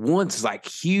once like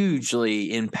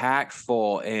hugely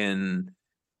impactful and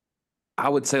I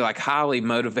would say like highly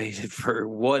motivated for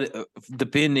what,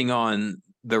 depending on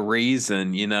the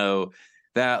reason,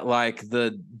 that like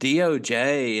the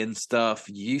DOJ and stuff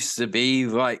used to be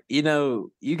like,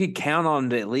 you could count on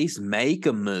to at least make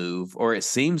a move, or it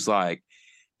seems like,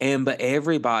 but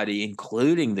everybody,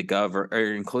 including the government,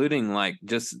 or including like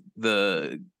just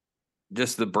the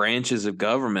branches of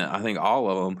government, I think all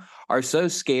of them are so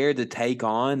scared to take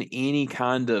on any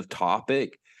kind of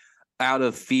topic out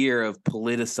of fear of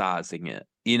politicizing it,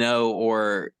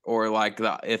 or like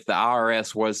if the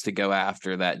IRS was to go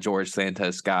after that George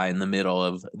Santos guy in the middle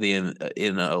of in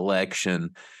an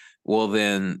election, well,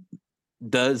 then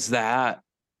does that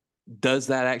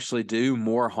actually do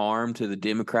more harm to the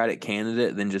Democratic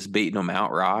candidate than just beating them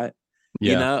outright?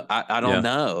 Yeah. I don't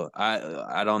know.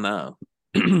 I don't know.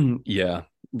 Yeah,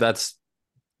 that's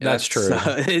That's true.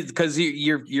 Because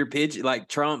you're pigeon, like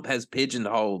Trump has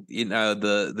pigeonholed,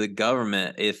 the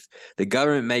government. If the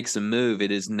government makes a move,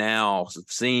 it is now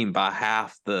seen by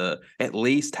at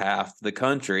least half the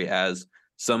country as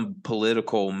some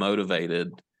political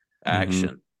motivated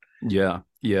action. Yeah.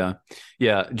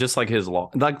 Just like his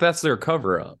law, like that's their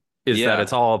cover up, is that Yeah.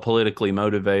 it's all politically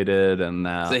motivated, and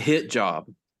It's a hit job.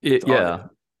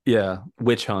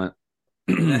 witch hunt.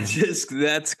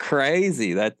 That's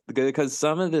crazy. That because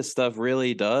some of this stuff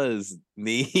really does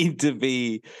need to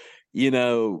be,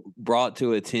 brought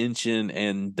to attention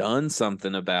and done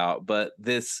something about. But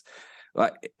this,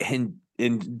 like, and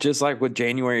just like with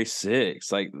January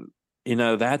 6th, like,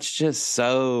 that's just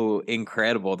so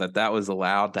incredible that was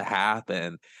allowed to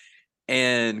happen.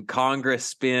 And Congress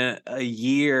spent a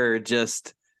year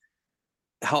just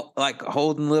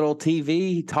holding little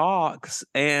TV talks.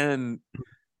 And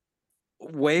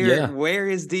where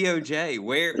is DOJ?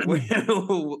 Where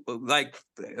like,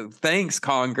 thanks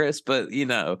Congress, but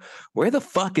where the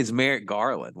fuck is Merrick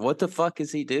Garland? What the fuck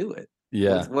is he doing?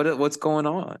 Yeah. What's going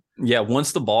on? Yeah,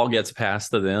 once the ball gets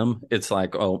passed to them, it's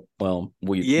like, oh well,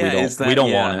 we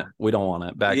don't want it. We don't want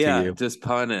it. Back to you. Just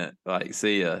punt it. Like,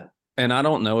 see ya. And I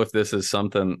don't know if this is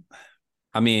something.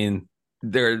 I mean,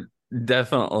 they're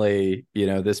definitely,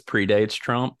 this predates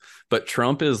Trump, but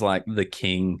Trump is like the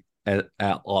king at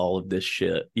all of this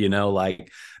shit,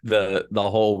 like the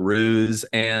whole ruse.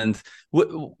 And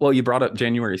well, you brought up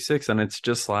January 6th, and it's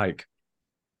just like,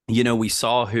 we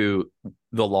saw who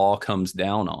the law comes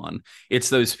down on. It's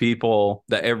those people,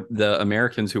 the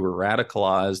Americans who were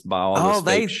radicalized by all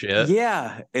this fake shit.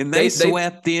 Yeah, and they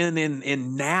swept in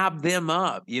and nabbed them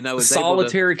up.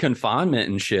 Solitary confinement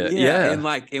and shit. Yeah,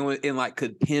 and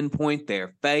could pinpoint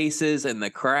their faces and the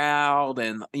crowd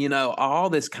and all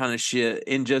this kind of shit,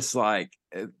 and just like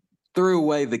threw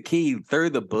away the key, threw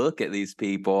the book at these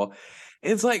people.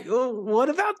 It's like, well, what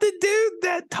about the dude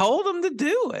that told them to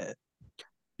do it?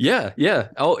 Yeah.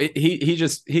 Oh,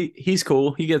 he's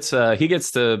cool. He gets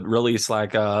to release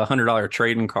like $100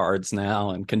 trading cards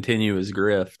now and continue his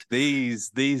grift.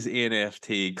 These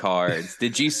NFT cards.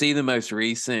 Did you see the most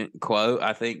recent quote?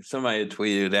 I think somebody had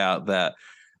tweeted out that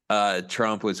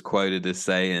Trump was quoted as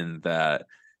saying that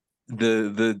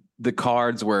the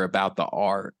cards were about the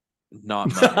art,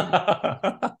 not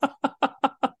money.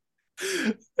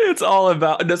 It's all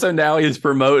about. So now he's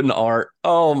promoting art.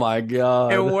 Oh my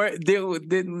god! And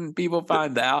didn't people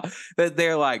find out that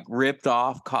they're like ripped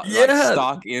off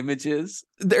stock images?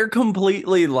 They're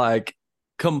completely like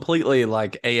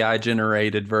AI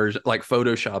generated version, like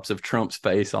photoshops of Trump's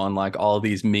face on like all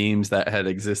these memes that had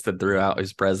existed throughout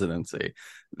his presidency.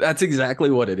 That's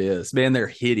exactly what it is, man. They're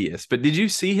hideous. But did you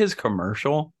see his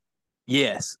commercial?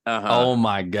 Yes. Oh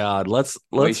my god! Let's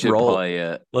we should roll play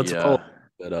it. Let's roll a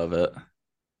bit of it.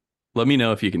 Let me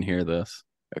know if you can hear this.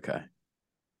 Okay.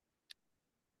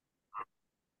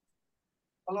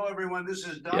 Hello, everyone. This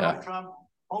is Donald Trump.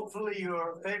 Hopefully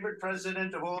your favorite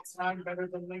president of all time, better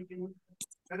than Lincoln,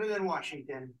 better than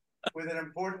Washington, with an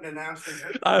important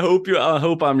announcement. I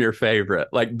hope I'm your favorite,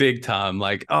 like big time.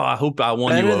 Like, oh, I hope I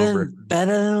won you over.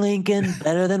 Better than Lincoln,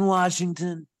 better than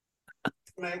Washington.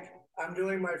 I'm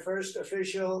doing my first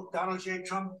official Donald J.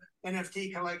 Trump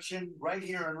NFT collection right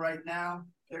here and right now.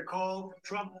 They're called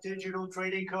Trump Digital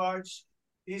Trading Cards.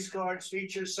 These cards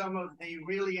feature some of the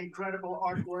really incredible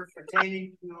artwork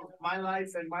pertaining to my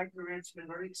life and my career. It's been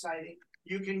very exciting.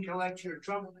 You can collect your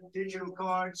Trump digital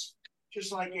cards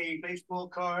just like a baseball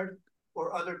card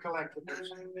or other collectibles.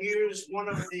 Here's one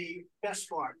of the best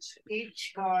parts.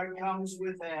 Each card comes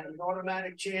with an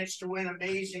automatic chance to win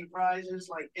amazing prizes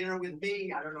like dinner with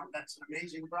me. I don't know if that's an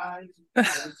amazing prize.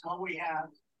 It's what we have.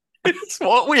 It's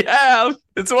what we have.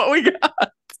 It's what we got.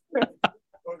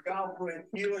 Or golf with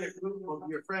you and a group of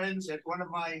your friends at one of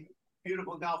my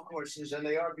beautiful golf courses, and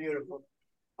they are beautiful.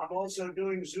 I'm also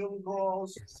doing Zoom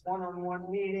calls,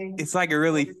 one-on-one meetings. It's like a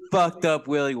really fucked up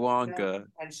Willy Wonka.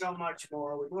 And so much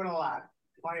more. We're doing a lot.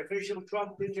 My official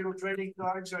Trump digital trading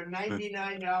cards are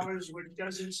 $99, which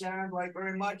doesn't sound like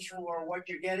very much for what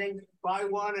you're getting. Buy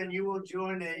one and you will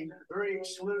join a very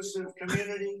exclusive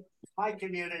community, my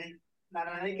community. And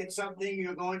I think it's something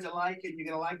you're going to like, and you're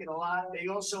going to like it a lot. They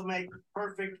also make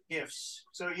perfect gifts.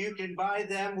 So you can buy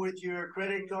them with your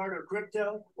credit card or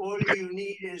crypto. All you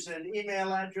need is an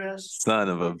email address. Son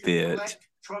of a bitch.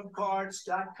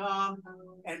 TrumpCards.com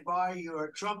and buy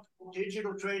your Trump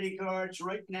digital trading cards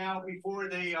right now before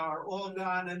they are all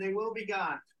gone, and they will be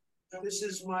gone. This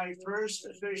is my first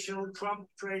official Trump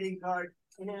trading card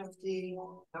NFT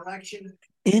collection.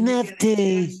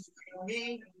 NFT.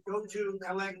 Me, go to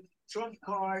collect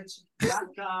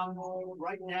TrumpCards.com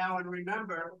right now. And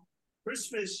remember,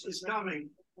 Christmas is coming.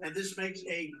 and this makes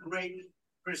a great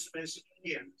Christmas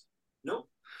gift. Nope.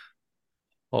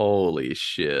 Holy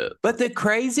shit. But the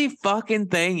crazy fucking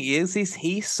thing is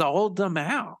he sold them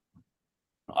out.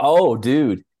 Oh,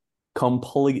 dude.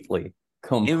 Completely.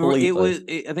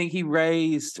 I think he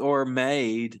raised or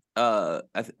made like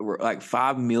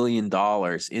 $5 million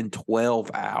in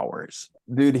 12 hours.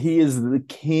 Dude, he is the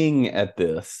king at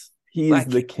this. He is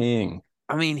the king.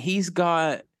 I mean, I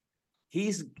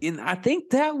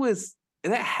think that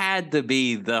had to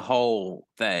be the whole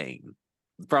thing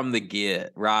from the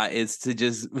get, right? It's to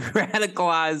just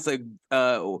radicalize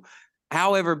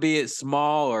however, be it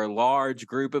small or large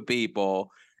group of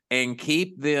people, and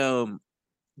keep them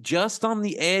just on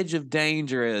the edge of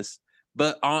dangerous,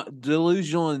 but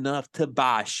delusional enough to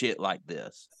buy shit like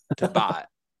this, to buy it.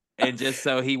 And just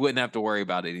so he wouldn't have to worry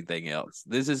about anything else.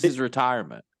 This is his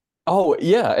retirement. Oh,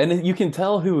 yeah. And you can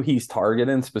tell who he's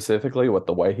targeting specifically with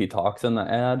the way he talks in the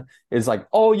ad. Is like,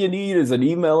 all you need is an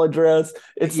email address.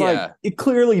 It's like, it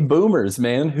clearly boomers,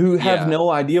 man, who have no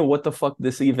idea what the fuck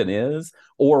this even is,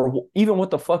 or even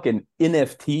what the fucking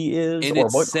NFT is, and or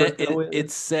what crypto is.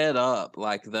 It's set up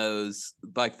like those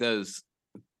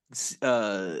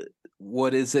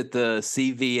what is it, the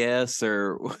CVS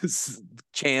or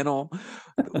channel,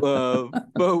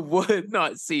 but what,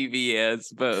 not CVS,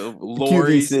 but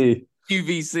Lori's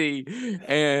QVC,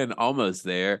 and almost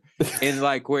there, and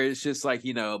like where it's just like,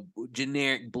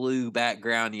 generic blue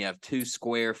background, you have 2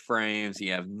 square frames,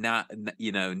 you have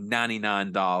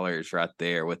 $99 right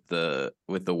there with the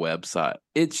website.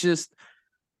 It's just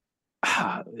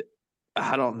I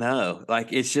don't know,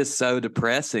 like, it's just so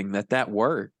depressing that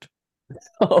worked.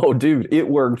 Oh, dude, it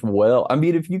worked well. I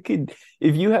mean, if you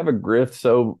have a grift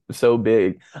so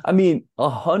big, I mean,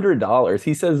 $100.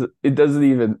 He says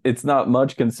it's not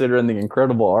much considering the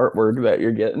incredible artwork that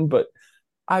you're getting. But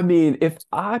I mean, if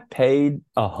I paid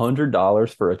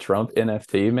 $100 for a Trump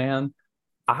NFT, man,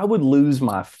 I would lose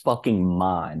my fucking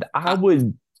mind. It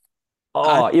would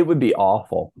be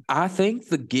awful. I think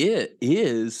the get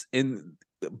is, and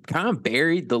kind of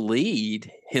buried the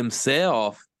lead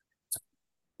himself,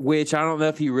 which I don't know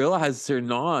if he realizes or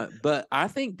not, but I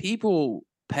think people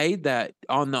paid that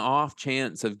on the off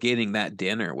chance of getting that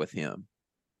dinner with him.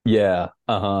 Yeah.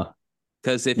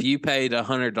 Because if you paid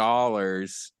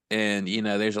 $100 and,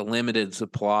 there's a limited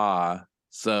supply,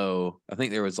 so I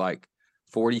think there was like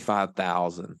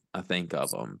 45,000, I think,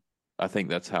 of them. I think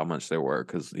that's how much there were,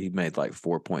 because he made like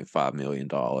 $4.5 million.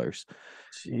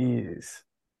 Jeez.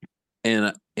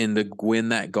 And to win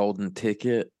that golden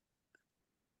ticket,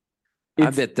 I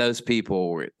bet those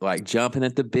people were like jumping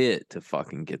at the bit to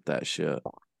fucking get that shit.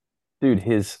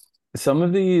 Dude, some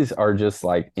of these are just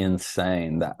like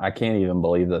insane that I can't even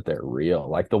believe that they're real.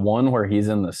 Like the one where he's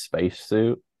in the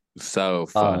spacesuit. So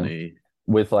funny.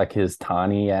 With like his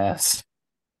tiny ass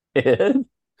head.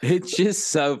 It's just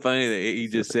so funny that he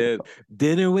just said,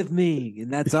 dinner with me,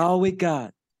 and that's all we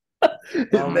got.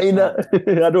 It may not,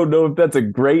 I don't know if that's a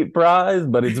great prize,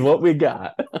 but it's what we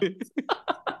got.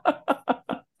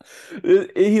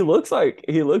 He looks like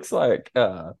like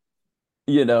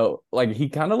he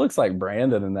kind of looks like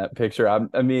Brandon in that picture.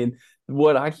 I mean,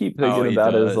 what I keep thinking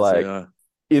about is like,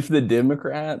 if the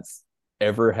Democrats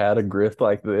ever had a grift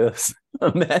like this,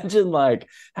 imagine like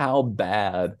how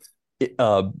bad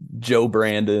Joe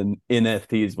Brandon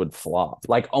NFTs would flop.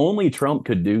 Like only Trump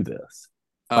could do this.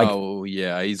 Like, oh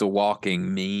yeah, he's a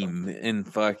walking meme and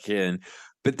fucking.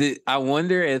 But I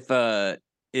wonder if the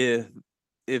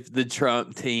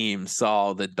Trump team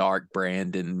saw the dark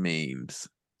Brandon memes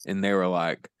and they were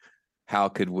like, how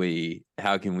can we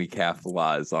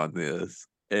capitalize on this?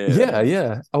 And,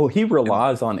 yeah. Oh, he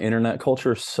relies on internet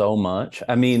culture so much.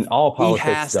 I mean, all politics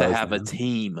he has to have a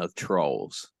team of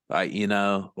trolls, like,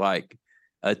 like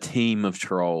a team of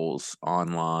trolls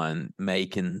online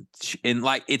making, and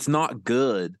like, it's not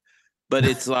good, but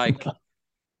it's like,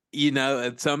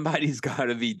 somebody's got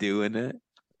to be doing it.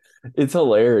 It's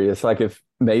hilarious. Like, if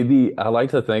maybe I like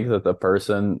to think that the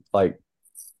person, like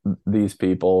these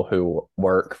people who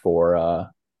work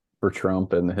for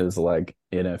Trump and his like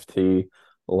NFT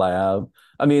lab,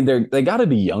 I mean, they got to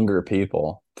be younger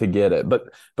people to get it.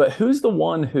 But who's the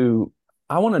one who,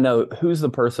 I want to know who's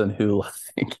the person who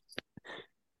like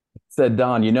said,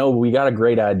 Don, we got a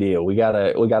great idea. We got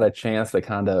a chance to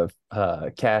kind of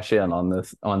cash in on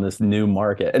this new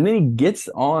market. And then he gets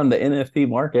on the NFT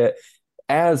market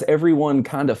as everyone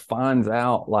kind of finds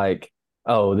out, like,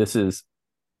 oh, this is,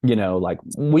 like,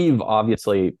 we've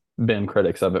obviously been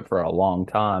critics of it for a long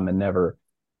time and never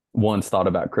once thought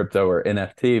about crypto or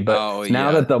NFT. But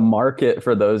now that the market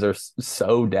for those are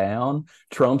so down,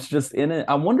 Trump's just in it.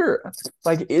 I wonder,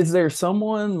 like, is there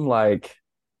someone like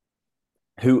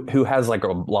who has like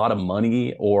a lot of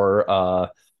money or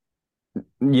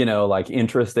like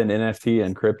interest in NFT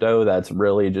and crypto that's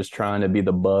really just trying to be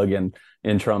the bug in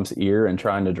Trump's ear and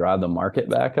trying to drive the market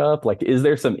back up? Like, is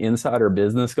there some insider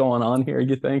business going on here,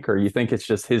 you think, or you think it's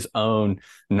just his own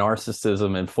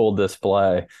narcissism in full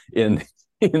display in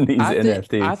these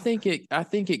NFTs? I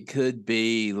think it could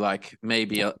be like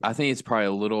maybe I think it's probably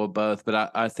a little of both,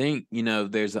 but I think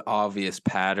there's an obvious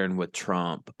pattern with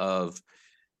Trump of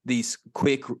these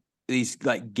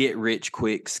like get rich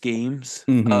quick schemes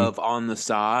of on the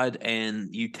side, and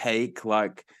you take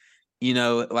like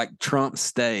Trump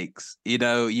steaks,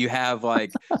 you have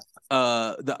like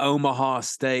the Omaha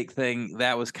steak thing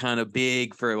that was kind of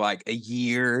big for like a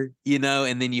year,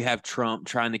 and then you have Trump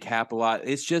trying to capitalize.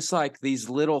 It's just like these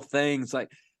little things. Like,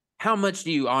 how much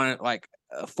do you on it? Like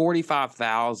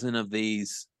 45,000 of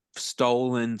these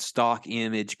stock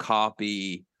image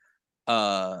copy,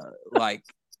 like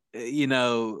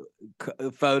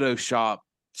Photoshop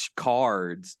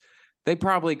cards. They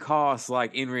probably cost,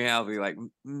 like, in reality, like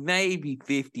maybe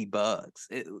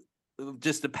 $50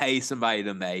 just to pay somebody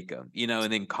to make them,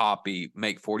 and then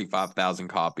make 45,000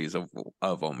 copies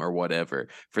of them or whatever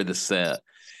for the set.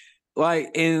 Like,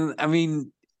 and I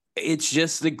mean, it's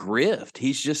just a grift.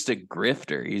 He's just a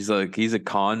grifter. He's a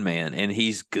con man, and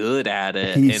he's good at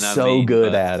it. He's and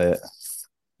good at it.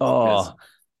 Oh,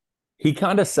 he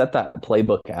kind of set that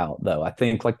playbook out, though. I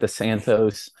think like the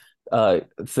Santos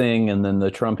thing and then the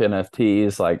Trump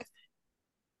NFTs, like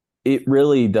it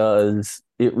really does.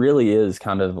 It really is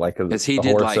kind of like a horse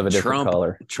like of a different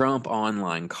color. Trump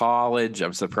online college.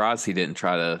 I'm surprised he didn't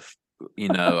try to,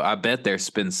 I bet there's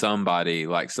been somebody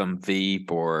like some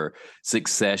Veep or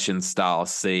Succession style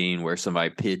scene where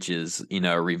somebody pitches,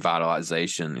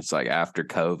 revitalization. It's like after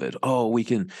COVID. Oh, we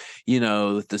can,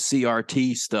 the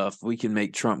CRT stuff, we can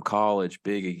make Trump college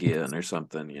big again or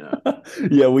something,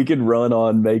 Yeah, we can run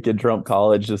on making Trump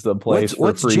college just a place for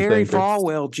what's free Jerry thinkers.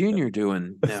 Falwell Jr.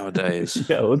 doing nowadays?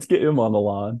 Yeah, let's get him on the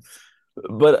line.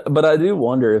 But I do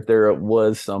wonder if there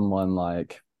was someone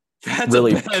like that's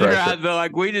really a better idea.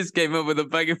 Like, we just came up with a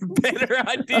fucking better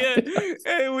idea.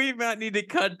 Hey, we might need to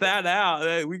cut that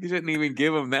out. We shouldn't even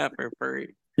give them that for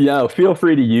free. Yeah, feel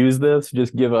free to use this.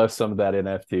 Just give us some of that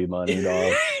NFT money,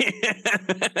 dog.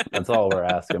 That's all we're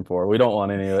asking for. We don't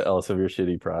want any else of your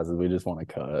shitty prizes. We just want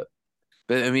to cut.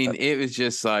 But I mean, it was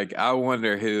just like, I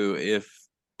wonder who,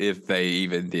 if they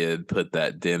even did put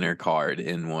that dinner card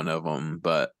in one of them.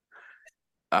 But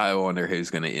I wonder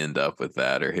who's going to end up with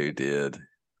that, or who did.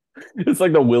 It's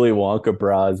like the Willy Wonka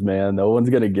prize, man. No one's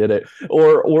gonna get it,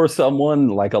 or someone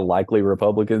like a likely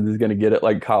Republican is gonna get it,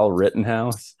 like Kyle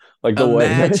Rittenhouse. Like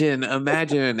imagine an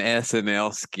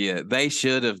SNL skit. They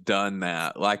should have done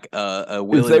that. Like a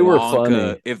Willy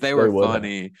Wonka. If they were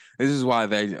funny, this is why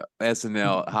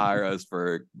SNL hire us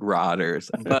for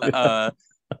writers. But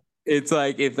it's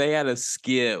like if they had a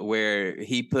skit where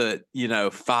he put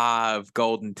 5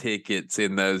 golden tickets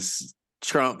in those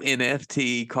Trump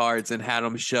NFT cards and had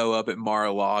them show up at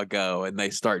Mar-a-Lago, and they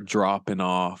start dropping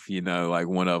off, like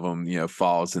one of them,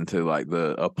 falls into like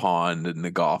a pond in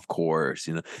the golf course,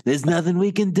 there's nothing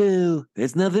we can do.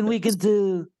 There's nothing we can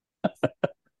do.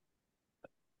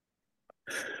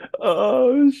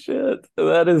 Oh shit.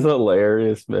 That is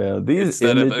hilarious, man. These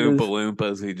Instead of Oompa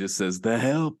Loompas, he just says the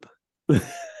help.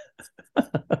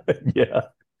 Yeah.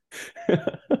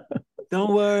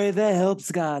 Don't worry, the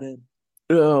help's got it.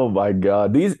 Oh my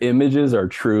God. These images are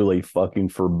truly fucking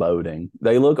foreboding.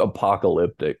 They look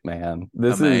apocalyptic, man.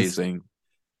 This amazing.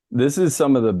 This is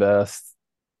some of the best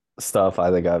stuff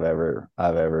I think I've ever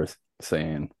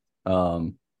seen.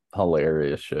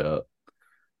 Hilarious shit.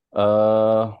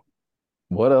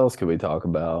 What else could we talk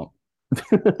about?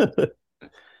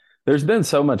 There's been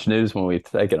so much news when we've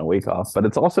taken a week off, but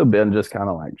it's also been just kind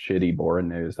of like shitty, boring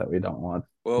news that we don't want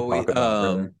to talk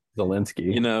about. Really.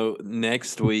 Zelensky.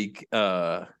 Next week,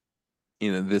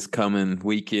 this coming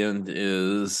weekend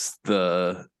is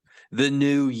the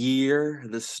new year,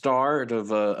 the start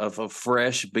of a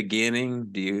fresh beginning.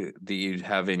 Do you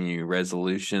have any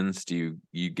resolutions? Do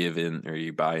you give in, or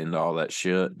you buy into all that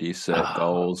shit? Do you set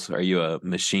goals? Are you a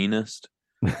machinist?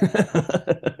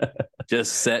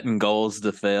 Just setting goals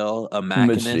to fail? A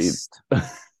machinist?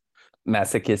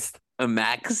 Masochist. A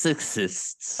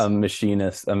masochist. A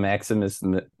machinist. A Maximus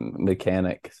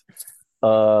mechanic.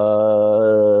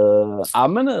 I'm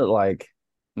gonna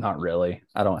not really.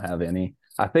 I don't have any.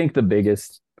 I think I'm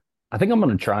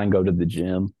gonna try and go to the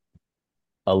gym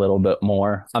a little bit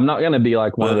more. I'm not gonna be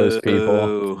like one of those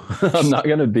people. I'm not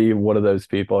gonna be one of those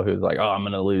people who's like, oh, I'm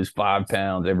gonna lose 5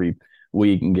 pounds every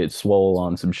week and get swole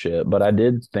on some shit. But I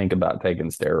did think about taking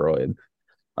steroids.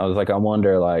 I was like, I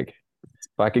wonder, like,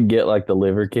 I could get like the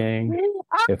Liver King,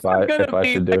 if I'm gonna I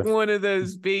be should like do. one of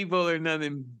those people or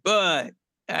nothing, but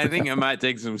I think I might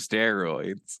take some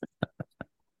steroids.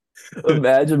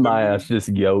 Imagine my ass just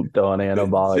yoked on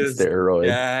anabolic Just steroids,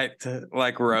 jacked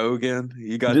like Rogan.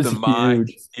 You got the just mic,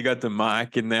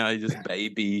 huge. and now you just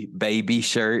baby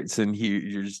shirts, and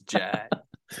you're just jacked.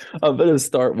 I'm gonna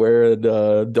start wearing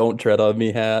 "Don't Tread on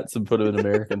Me" hats and put an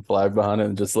American flag behind it,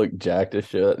 and just look jacked as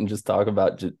shit, and just talk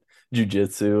about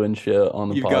jujitsu and shit on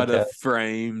the You got a podcast.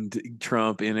 framed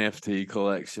Trump NFT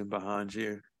collection behind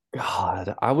you.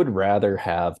 God, I would rather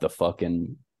have the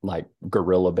fucking like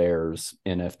Gorilla Bears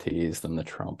NFTs than the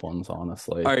Trump ones,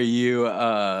 honestly. Are you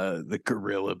the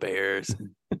Gorilla Bears?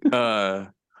 uh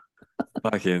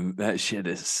Fucking that shit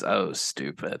is so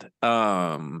stupid.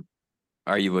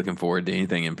 Are you looking forward to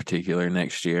anything in particular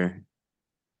next year?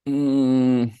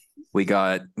 Mm, We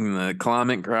got the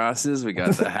climate crisis, we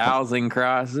got the housing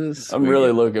crisis, I'm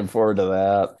really looking forward to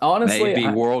that. Honestly, maybe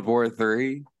World War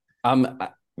III.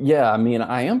 Yeah, I mean,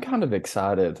 I am kind of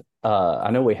excited.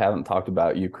 I know we haven't talked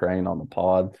about Ukraine on the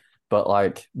pod, but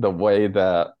like the way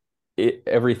that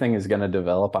everything is going to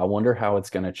develop, I wonder how it's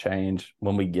going to change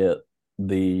when we get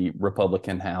the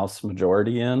Republican House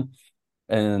majority in,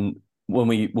 and when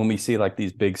we see like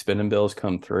these big spending bills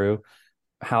come through,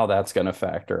 how that's going to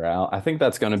factor out. I think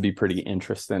that's going to be pretty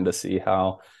interesting to see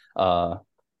how uh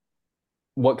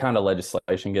what kind of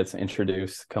legislation gets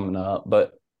introduced coming up.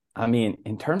 But I mean,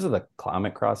 in terms of the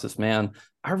climate crisis, man,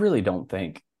 I really don't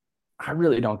think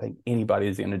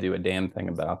anybody's going to do a damn thing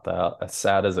about that. As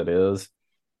sad as it is,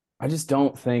 I just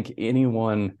don't think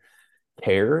anyone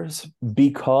cares,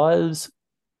 because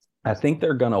I think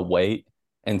they're going to wait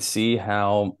and see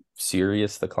how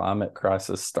serious the climate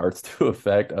crisis starts to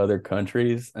affect other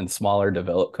countries and smaller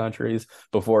developed countries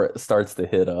before it starts to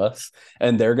hit us.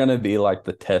 And they're going to be like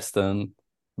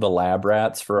the lab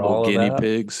rats for Little all of guinea that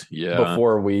pigs. Yeah.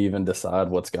 before we even decide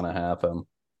what's going to happen.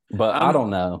 But I I'm don't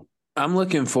know. I'm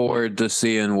looking forward to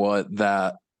seeing what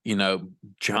that,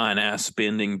 giant ass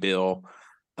spending bill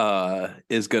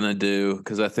is going to do,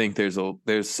 because I think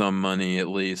there's some money, at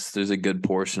least there's a good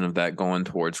portion of that going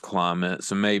towards climate,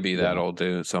 so maybe Yeah. that'll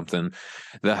do something.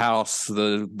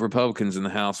 The Republicans in the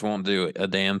House won't do a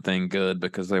damn thing good,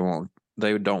 because they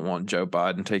don't want Joe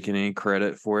Biden taking any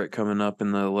credit for it coming up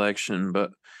in the election, but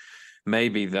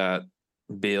maybe that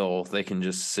bill they can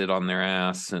just sit on their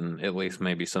ass, and at least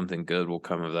maybe something good will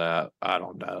come of that. I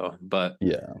don't know, but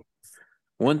Yeah.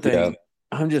 one Yeah. thing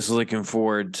I'm just looking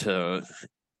forward to,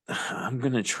 I'm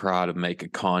gonna try to make a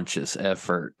conscious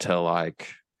effort to like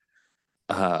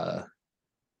uh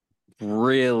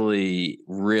really,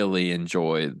 really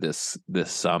enjoy this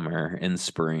summer and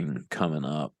spring coming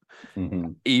up.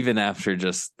 Mhm. Even after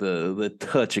just the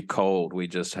touch of cold we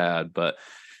just had. But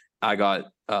I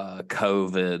got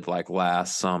COVID like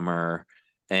last summer,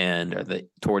 and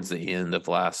towards the end of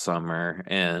last summer,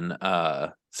 and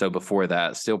so before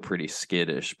that, still pretty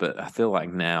skittish. But I feel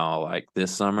like now, like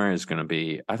this summer is going to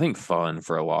be, I think, fun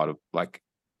for a lot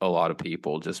of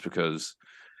people, just because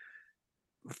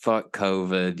fuck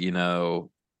COVID,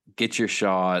 get your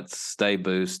shots, stay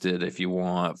boosted if you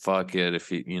want, fuck it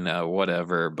if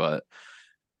whatever. But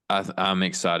I'm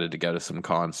excited to go to some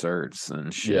concerts and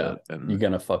Yeah. shit, You're and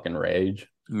gonna fucking rage.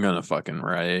 I'm gonna fucking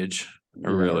rage. I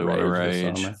You're gonna really want to rage this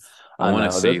rage. summer. I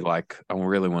know this. I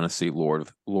really want to see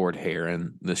Lord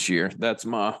Heron this year. That's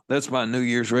my New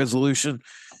Year's resolution.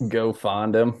 Go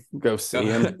find him. Go see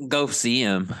him. Go see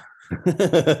him.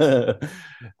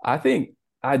 I think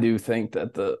I do think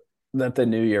that the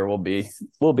new year will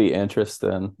be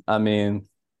interesting. I mean,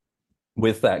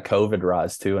 with that COVID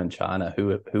rise too in China,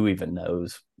 who even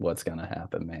knows what's gonna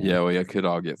happen, man? Yeah, we could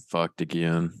all get fucked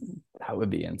again. That would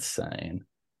be insane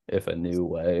if a new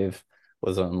wave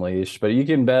was unleashed. But you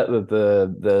can bet that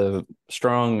the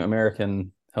strong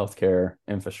American healthcare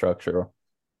infrastructure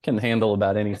can handle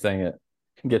about anything it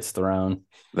gets thrown.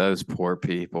 Those poor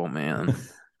people, man.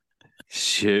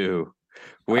 Shoo.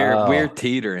 We're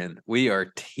teetering. We are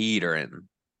teetering.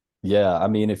 Yeah, I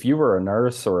mean, if you were a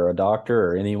nurse or a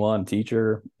doctor or anyone,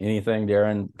 teacher, anything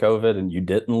during COVID and you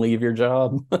didn't leave your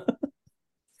job,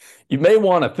 you may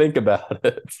want to think about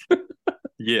it.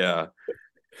 Yeah.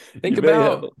 You may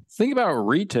have- Think about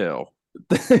retail.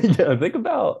 yeah, think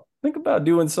about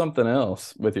doing something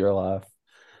else with your life.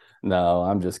 No,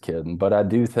 I'm just kidding. But I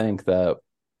do think that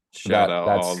Shout out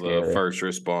that's all scary. the first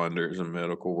responders and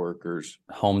medical workers.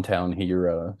 Hometown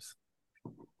heroes.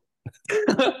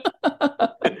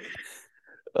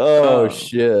 Oh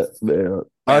shit, man.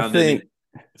 I think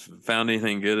Found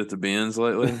anything good at the bins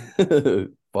lately?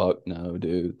 fuck no,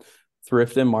 dude.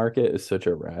 Thrifting market is such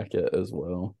a racket as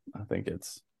well. I think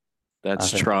it's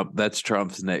That's think- Trump. That's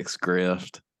Trump's next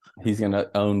grift. He's gonna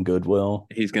own Goodwill.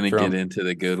 He's going to Trump. get into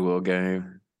the Goodwill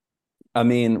game. I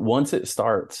mean, once it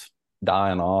starts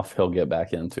dying off, he'll get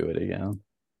back into it again.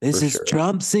 This For is sure.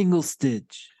 Trump single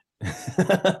stitch.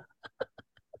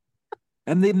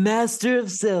 I'm the master of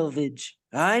salvage.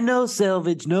 I know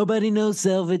salvage. Nobody knows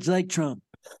salvage like Trump.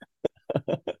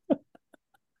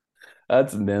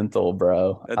 That's mental,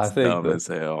 bro. That's dumb as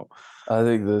hell. I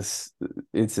think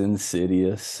it's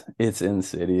insidious. It's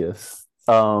insidious.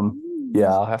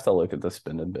 Yeah, I'll have to look at the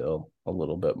spending bill a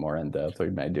little bit more in depth. We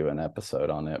may do an episode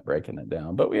on it, breaking it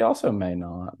down, but we also may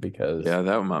not because Yeah,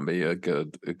 that might be a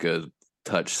good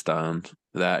touchstone.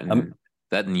 That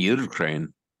in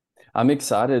Ukraine. I'm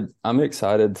excited. I'm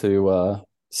excited to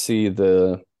see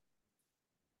the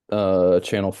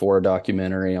Channel 4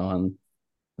 documentary on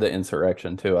the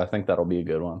insurrection too. I think that'll be a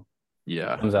good one.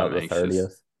 Yeah, Comes out I'm the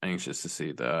 30th. Anxious to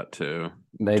see that too.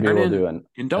 Maybe Turn we'll in- do an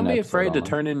And don't an be episode afraid to on it.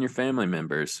 turn in your family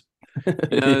members.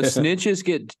 Snitches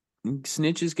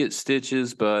get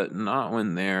stitches, but not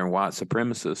when they're white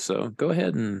supremacists. So go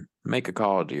ahead and make a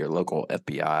call to your local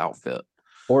FBI outfit.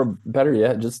 Or better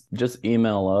yet, just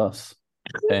email us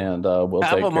and we'll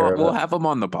take care of We'll it. have them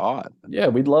on the pod. Yeah,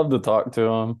 we'd love to talk to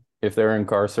them. If they're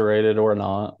incarcerated or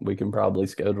not, we can probably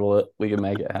schedule it. We can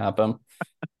make it happen.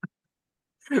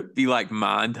 Be like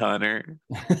Mind Hunter.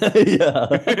 Yeah.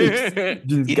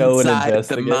 Just go and Inside the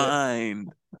investigate.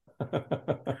 mind.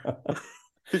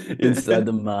 Inside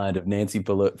the mind of Nancy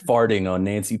Pelosi, farting on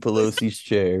Nancy Pelosi's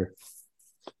chair.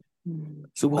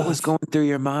 So what was going through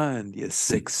your mind, you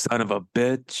sick son of a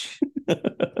bitch?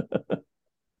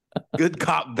 Good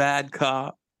cop, bad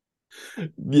cop.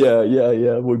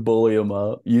 Yeah. We bully them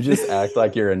up. You just act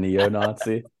like you're a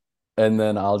neo-Nazi, and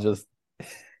then I'll just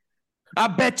I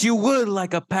bet you would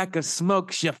like a pack of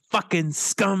smokes, you fucking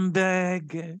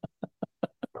scumbag.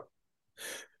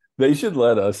 They should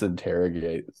let us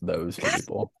interrogate those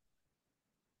people.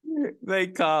 They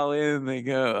call in, they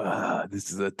go,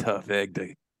 this is a tough egg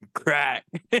to crack.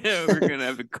 We're going to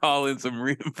have to call in some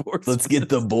reinforcements. Let's get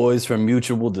the boys from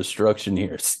Mutual Destruction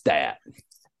here. Stat.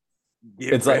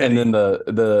 Get It's like, and ready. then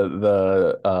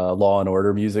the Law and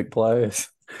Order music plays.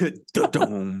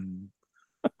 Dum-dum.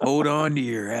 Hold on to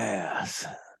your ass.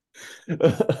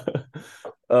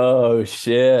 Oh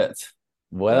shit.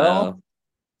 Well, Well,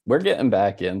 we're getting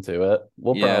back into it.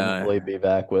 We'll Yeah. probably be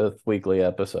back with weekly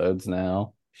episodes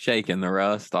now. shaking the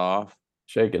rust off.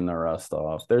 Shaking the rust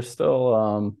off. There's still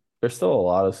a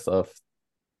lot of stuff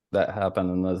that happened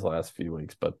in those last few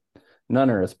weeks, but none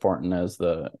are as important as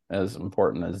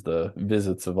the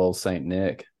visits of old Saint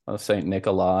Nick, Saint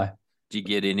Nikolai, Did you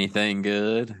get anything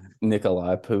good,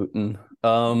 Nikolai Putin.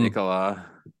 Nikolai?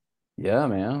 Yeah,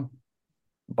 man.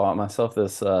 Bought myself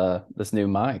this new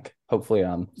mic. Hopefully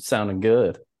I'm sounding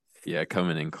good. Yeah,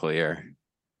 coming in clear.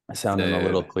 Sounding a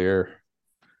little Dude. clear.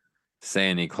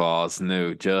 Santa Claus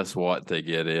knew just what to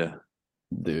get you.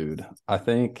 Dude, I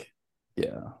think,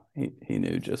 yeah, he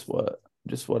knew just what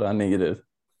I needed.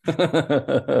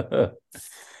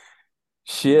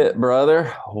 Shit,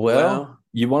 brother. Well,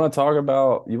 you want to talk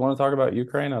about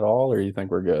Ukraine at all, or you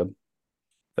think we're good?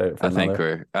 Save it for I think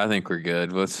another? we're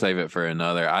good. Let's save it for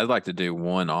another. I'd like to do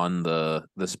one on the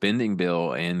spending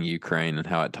bill and Ukraine and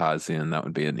how it ties in. That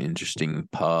would be an interesting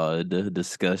pod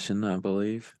discussion, I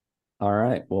believe. All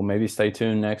right. Well, maybe stay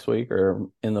tuned next week or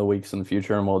in the weeks in the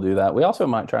future, and we'll do that. We also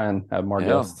might try and have more Yeah.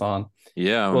 guests on.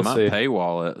 Yeah, we We'll might see.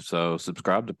 paywall it. So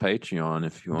subscribe to Patreon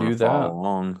if you want Do to follow that.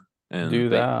 along. And Do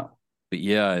that. But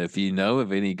yeah, if you know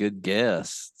of any good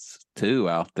guests too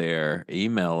out there,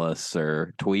 email us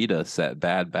or tweet us at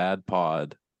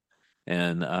badbadpod.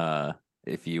 And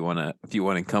if you wanna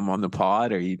come on the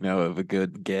pod or you know of a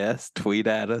good guest, tweet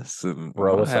at us and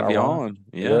Throw we'll us have our you way. on.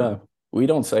 Yeah. We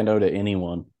don't say no to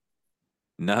anyone.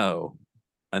 No,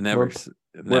 I never.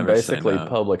 We're never say basically no.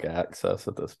 public access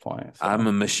at this point. So. I'm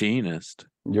a machinist.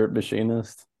 You're a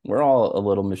machinist. We're all a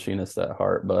little machinist at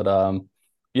heart, but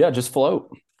yeah, just float.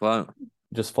 Float,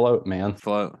 Just float, man.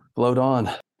 float, Float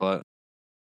on. float.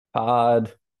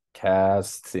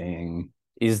 Podcasting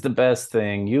is the best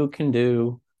thing you can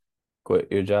do. Quit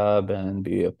your job and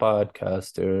be a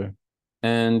podcaster,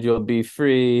 and you'll be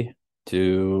free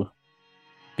to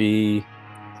be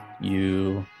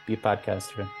you. Be a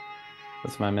podcaster.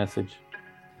 That's my message.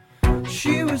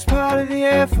 She was part of the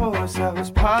Air Force, I was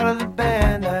part of the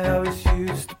band. I always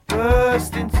used to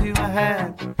burst into my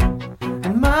hand.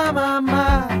 And my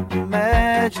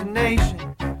imagination.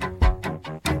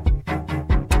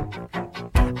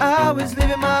 I was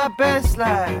living my best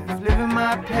life, living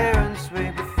my parents'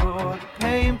 way before the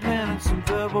pain, penance, and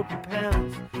verbal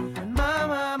propellants.